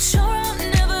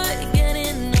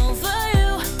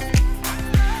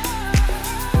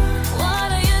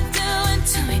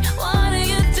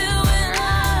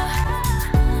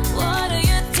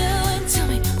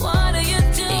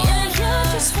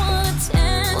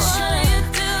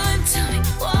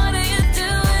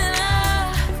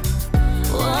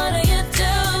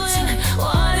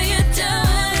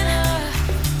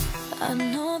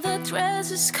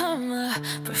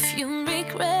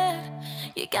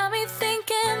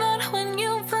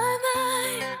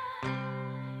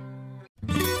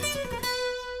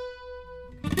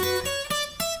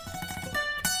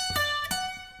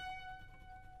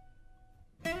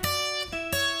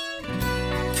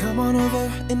on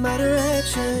over in my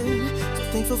direction. So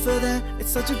thankful for that,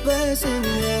 it's such a blessing,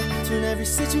 yeah. Turn every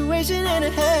situation into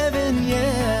heaven,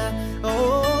 yeah.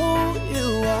 Oh,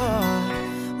 you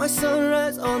are my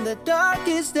sunrise on the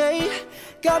darkest day.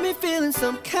 Got me feeling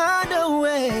some kind of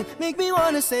way. Make me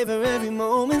wanna savor every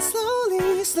moment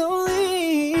slowly,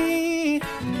 slowly.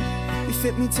 You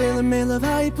fit me tailor-made, love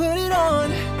how you put it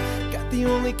on. Got the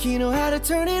only key, know how to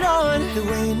turn it on. The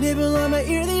way you nibble on my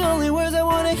ear, the only words I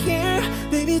wanna hear.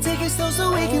 Baby, take it slow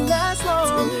so we can last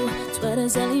long. Tú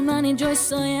eres el imán y yo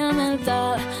soy el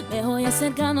metal. Me voy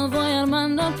acercando, voy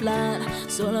armando el plan.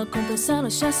 Solo con pensarlo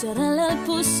ya cerrarle el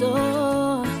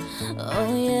pulso.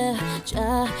 Oh yeah,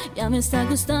 ya me está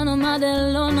gustando más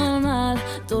de lo normal.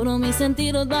 Todos mis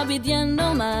sentidos va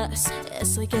pidiendo más.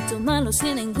 Eso hay que tomarlo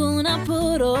sin ningún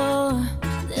apuro.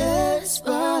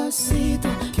 Despacito,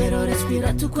 quiero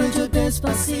respirar tu cuello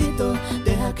despacito.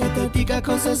 Deja que te diga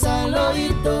cosas al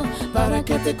oído, para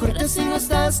que te acuerdes si no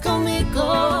estás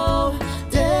conmigo.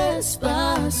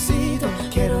 Despacito,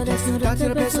 quiero desnudarte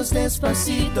a besos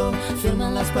despacito. Firma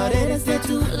las paredes de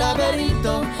tu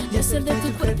laberinto y hacer de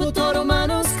tu cuerpo todo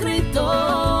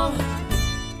manuscrito.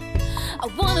 I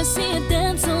wanna see you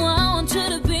dance, so I want you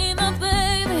to be my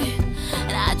baby.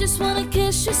 And I just wanna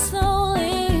kiss you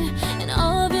slowly in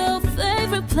all of your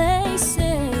favorite places.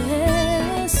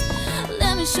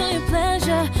 Let me show you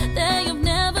pleasure that you've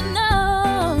never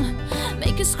known.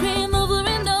 Make you scream over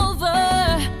and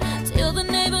over till the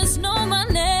neighbors know my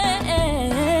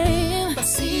name.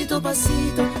 Pasito,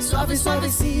 pasito, suave,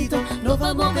 suavecito, nos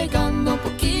vamos pegando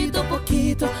poquito,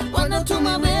 poquito. Cuando tú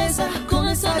me besas con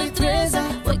esa destreza,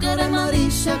 voy cara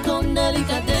amarilla con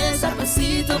delicadeza.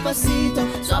 Pasito, pasito,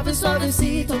 suave,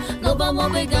 suavecito, nos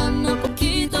vamos pegando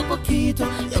poquito, poquito.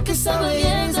 Yo que esa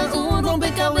belleza, un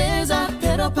rompecabezas,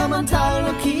 pero pa' montarlo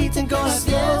aquí tengo la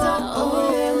pieza.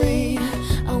 Oh, really,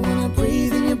 I wanna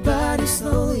breathe in your body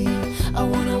slowly. I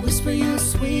wanna whisper you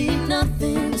sweet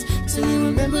nothings till you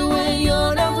remember when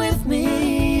you're not with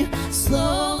me.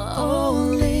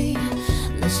 Slowly,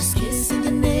 let's just kiss in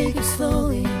the naked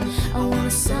slowly. I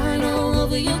wanna sign all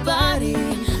over your body.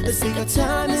 Let's take our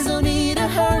time, there's no need to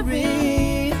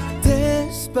hurry.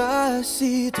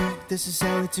 Despacito, this is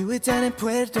how we do it down in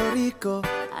Puerto Rico.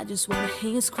 I just wanna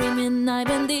hear you screaming, ay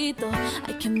bendito.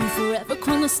 I can move forever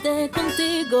cuando esté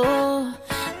contigo.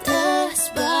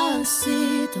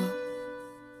 Despacito.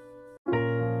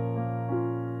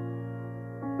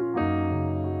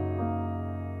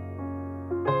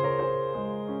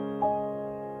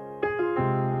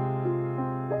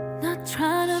 Not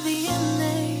trying to be in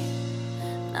there,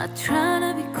 not trying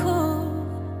to be cool,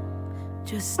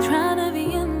 just trying to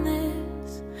be in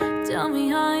this. Tell me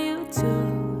how you do.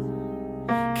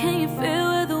 Can you feel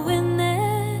where the wind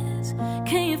is?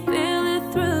 Can you feel it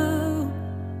through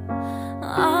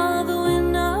all the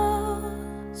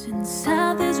windows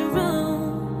inside this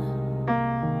room?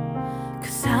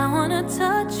 'Cause I wanna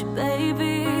touch you,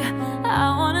 baby,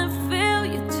 I wanna feel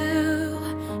you too.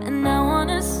 And I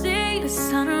wanna see the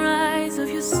sunrise of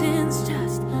your sins,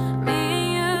 just me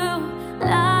and you.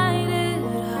 Light it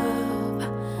up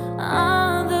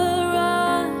on the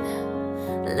run.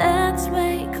 Let's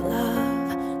make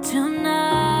love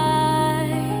tonight.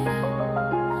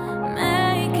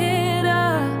 Make it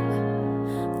up,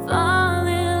 fall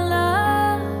in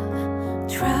love.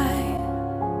 Try,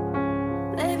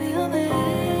 baby, you're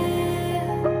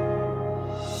there,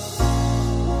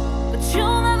 but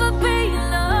you'll never be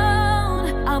alone.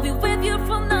 I'll be with you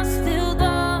from dusk till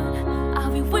dawn.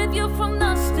 I'll be with you from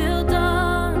dusk till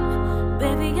dawn.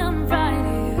 Baby, I'm right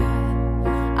here.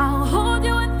 I'll hold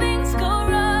you when things go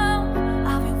wrong.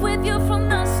 I'll be with you from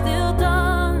dusk till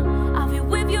dawn. I'll be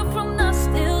with you from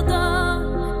dusk till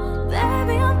dawn.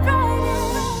 Baby, I'm right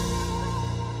here.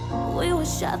 We were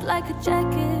shot like a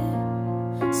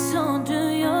jacket, so undo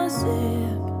your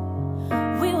zip.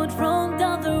 We would roll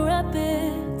down the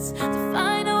rapids to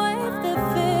find a wave that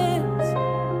fits.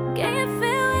 Can you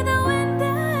feel where the wind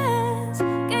is?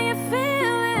 Can you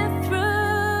feel it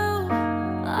through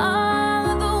all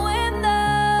of the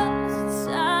windows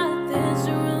inside this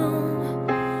room?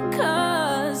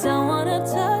 'Cause I wanna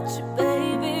touch you,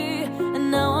 baby,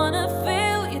 and I wanna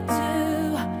feel you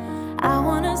too. I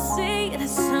wanna see the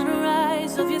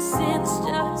sunrise of your sins,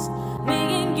 just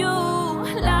me and you.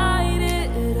 Light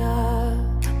it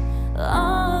up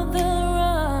on the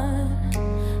run.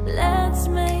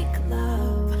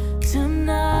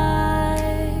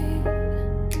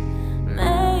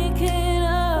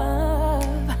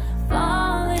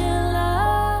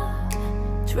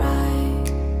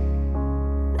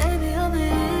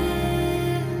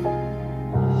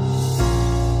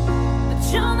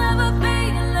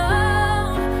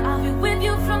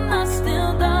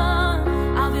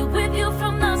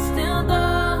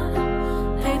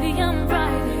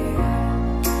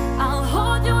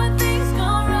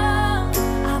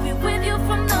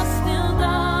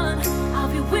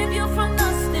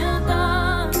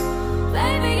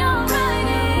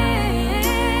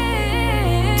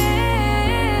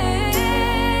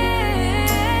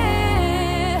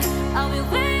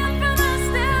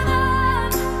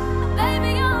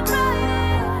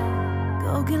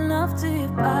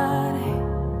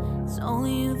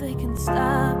 that can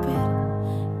stop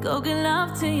it. Go give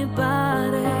love to your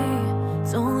body.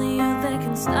 It's only you that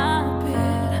can stop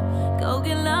it. Go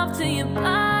give love to your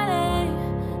body.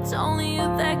 It's only you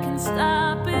that can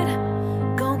stop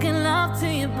it. Go give love to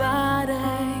your body.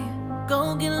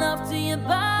 Go give love to your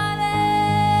body.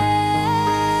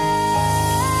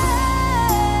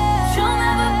 You'll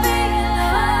never be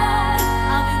alone.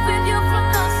 I'll be with you from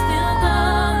dusk till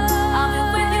dawn. I'll be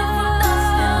with you from dusk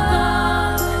till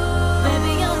dawn.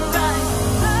 Baby, I'm right.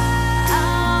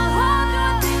 I'll hold you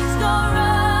when things go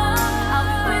wrong. I'll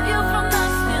be with you from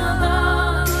dusk till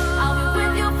dawn. I'll be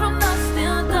with you from dusk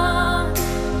till dawn.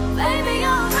 Baby,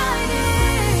 I'm right.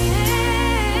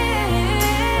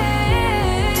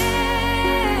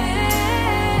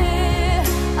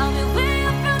 I'll be with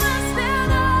you from dusk till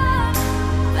dawn.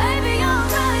 Baby, I'm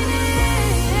right.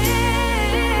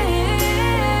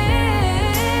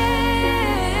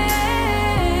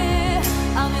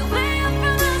 I'll be with you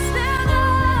from dusk till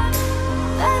dawn.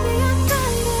 Baby, I'm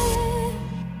right.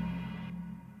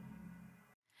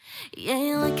 Yeah,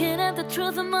 you're looking at the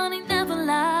truth, the money never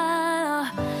lie.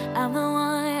 I'm the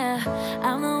one, yeah,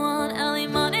 I'm the one. Early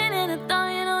morning in the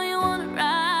dawn, you know you want it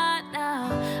right now.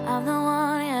 I'm the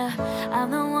one, yeah, I'm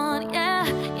the one, yeah.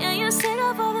 Yeah, you're sick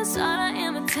of all the sort of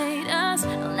imitators.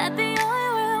 Don't let the only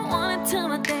way I want it to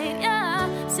my date, yeah.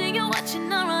 See you watching,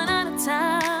 not run out of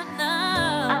time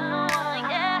now. I'm the one,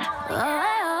 yeah. Oh, oh,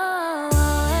 oh,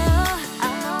 oh.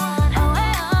 I'm the one. Oh,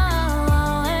 oh, oh,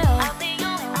 oh. I'm the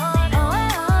only one. Oh, oh,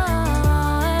 oh,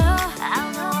 oh. I'm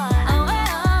the one. Oh, oh,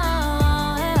 oh,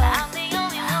 oh. I'm the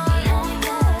only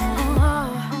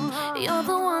one. You're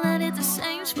the one that hit the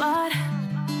same spot.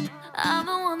 I'm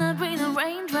the one that brings the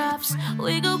raindrops.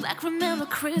 We go back, remember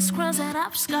crisscross and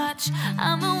hopscotch.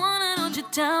 I'm the one that holds you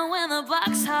down when the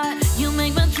box hot. You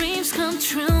make my dreams come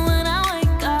true when I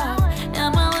wake up.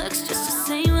 And my looks just the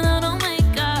same without no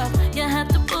makeup. You had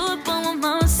to put on my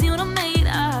mama, see what I'm made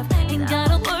of. Ain't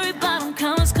gotta worry about them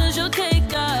comments, cause you'll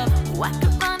cake up. Whack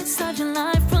around inside your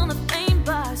life from the fame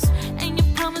bus. And you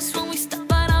promise when we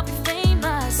stop out I'll be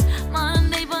famous. Modern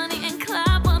day Bonnie and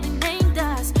Clyde, what they named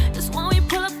us. Just when we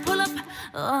pull up,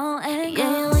 oh, and yeah,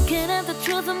 you're looking at the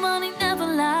truth, the money never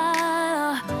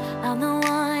lie. I'm the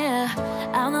one, yeah,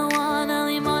 I'm the one.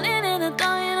 Early morning in the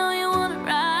dawn, you know you want it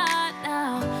right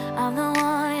now. I'm the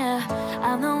one, yeah,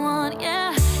 I'm the one,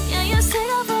 yeah. Yeah, you're sick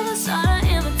of all the sort of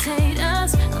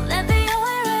imitators. Don't let the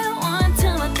only way I want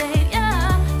to my date,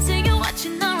 yeah. See you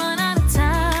watching, not run out of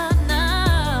time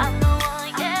now. I'm the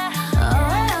one, yeah. Oh,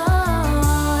 oh,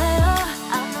 oh, oh.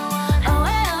 I'm the one. Oh, oh,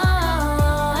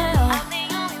 oh, oh. I'm the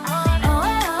only one. Oh, oh,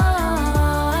 oh,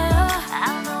 oh.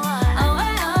 I'm the one. Oh, oh,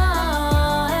 oh,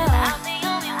 oh. I'm the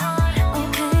only one.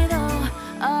 Okay, though,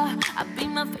 I beat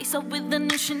my face up with the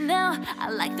new Chanel. I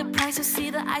like the price, I see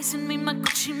the ice and made my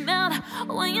Gucci melt.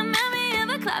 When you met me in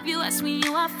the club, you asked me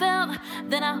how I felt.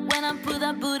 Then I went and put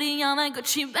that booty on that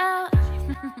Gucci belt.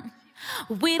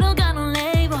 We don't got no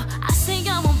label. I say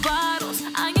I want bottles,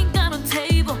 I ain't got no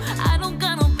table. I don't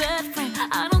got no bed frame,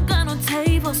 I don't got no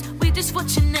tables. We just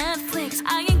watching Netflix,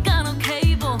 I ain't got no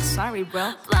cable. Sorry,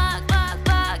 bro. Block, block,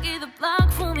 block, get the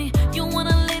block for me. You want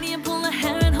a lady and pull her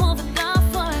hair and hold the door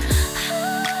for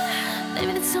her.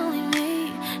 Baby, that's only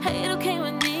me. Hey, it okay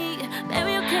with me?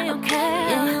 Baby, okay, okay.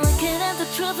 Yeah, you're looking at the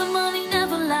truth, the money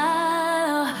never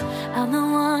lie. I'm the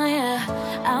one, yeah,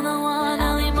 I'm the one.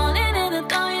 Early morning in the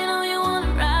dawn, you know you want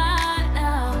it right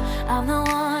now. I'm the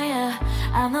one, yeah,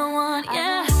 I'm the one,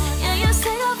 yeah. Yeah, you're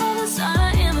sick of all the sort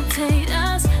of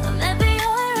imitators. Don't let the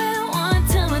only way I want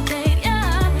to my date,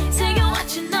 yeah. See you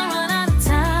watching, not run out of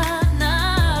time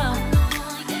now.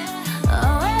 Oh,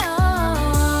 oh, oh,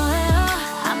 oh.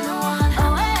 I'm the one. Oh,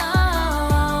 oh, oh,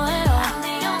 oh. I'm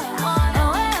the only one. Oh,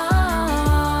 oh, oh,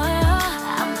 oh.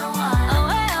 I'm the one. Oh,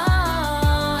 oh, oh,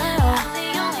 oh. I'm the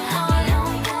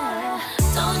only one.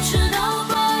 Don't you know,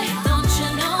 boy? Don't you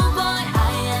know, boy?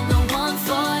 I am the one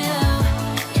for you.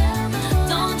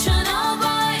 Don't you know,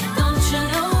 boy? Don't you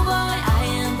know, boy? I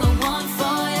am the one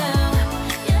for you.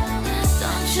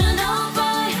 Don't you know,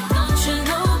 boy? Don't you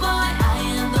know, boy? I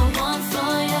am the one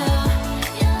for you.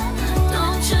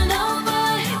 Don't you know,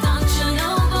 boy? Don't you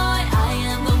know, boy? I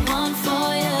am the one for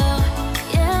you.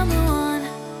 Yeah, I'm the one.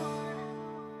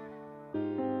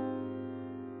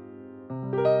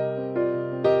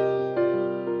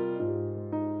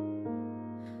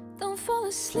 Don't fall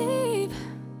asleep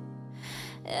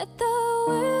at the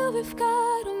wheel. We've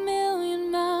got a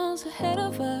million miles ahead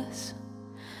of us.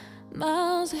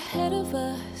 Miles ahead of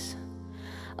us.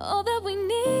 All that we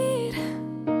need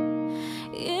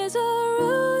is a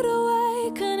rude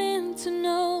awakening to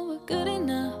know we're good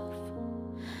enough.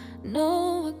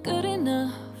 Know we're good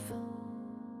enough.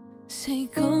 Say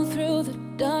go through the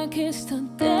darkest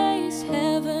of days,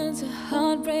 heaven's a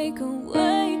heartbreak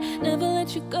away. Never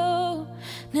let you go,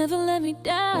 never let me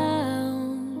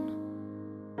down.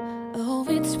 Oh,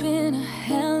 it's been a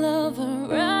hell of a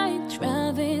ride,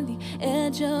 driving the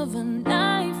edge of a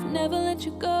knife. Never let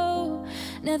you go,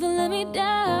 never let me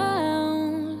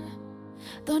down.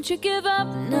 Don't you give up,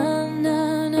 nah,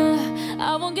 nah,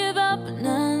 nah. I won't give up,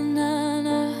 nah, nah,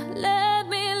 nah. Let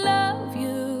me love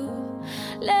you,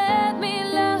 let me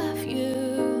love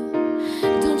you.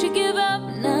 Don't you give up,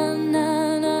 nah,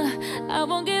 nah, nah. I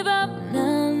won't give up,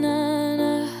 nah, nah,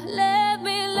 nah. Let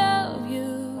me love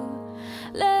you,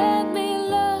 let me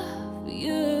love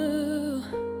you.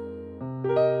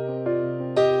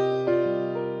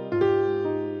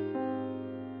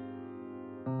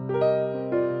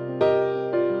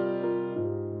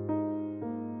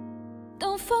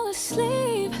 Don't fall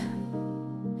asleep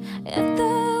at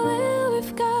the wheel.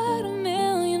 We've got a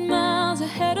million miles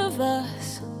ahead of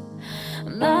us,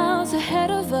 miles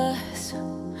ahead of us.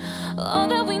 All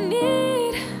that we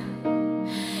need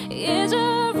is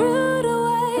a rude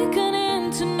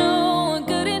awakening to know we're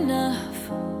good enough,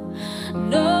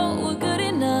 know we're good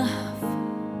enough.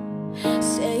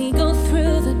 Say go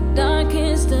through the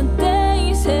darkest of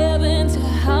days, heaven's a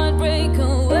heartbreak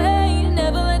away.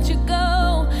 Never let you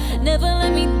go, never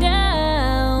let me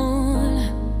down.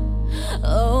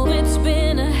 Oh, it's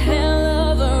been a hell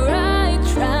of a ride,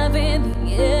 driving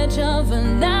the edge of a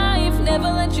knife. Never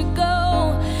let you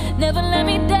go, never let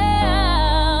me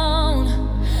down.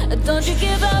 Don't you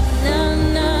give up, nah,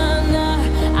 nah, nah.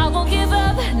 I won't give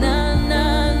up, nah,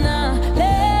 nah, nah.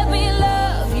 Let me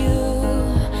love you,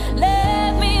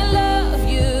 let me love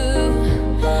you.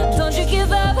 Don't you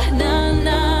give up, nah,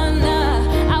 nah,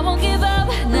 nah. I won't give up,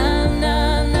 nah,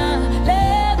 nah, nah.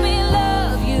 Let me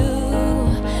love you,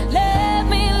 let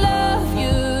me love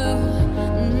you.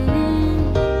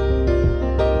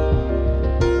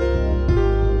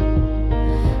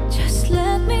 Just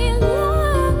let me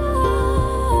love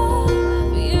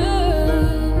you.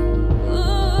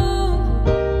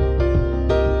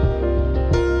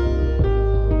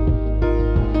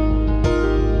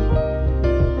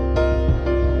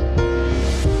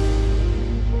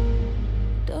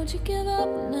 Don't you give up,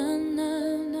 nah,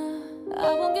 nah, nah. I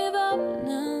won't give up,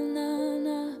 nah, nah,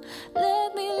 nah.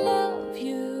 Let me love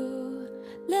you,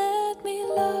 let me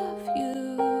love you.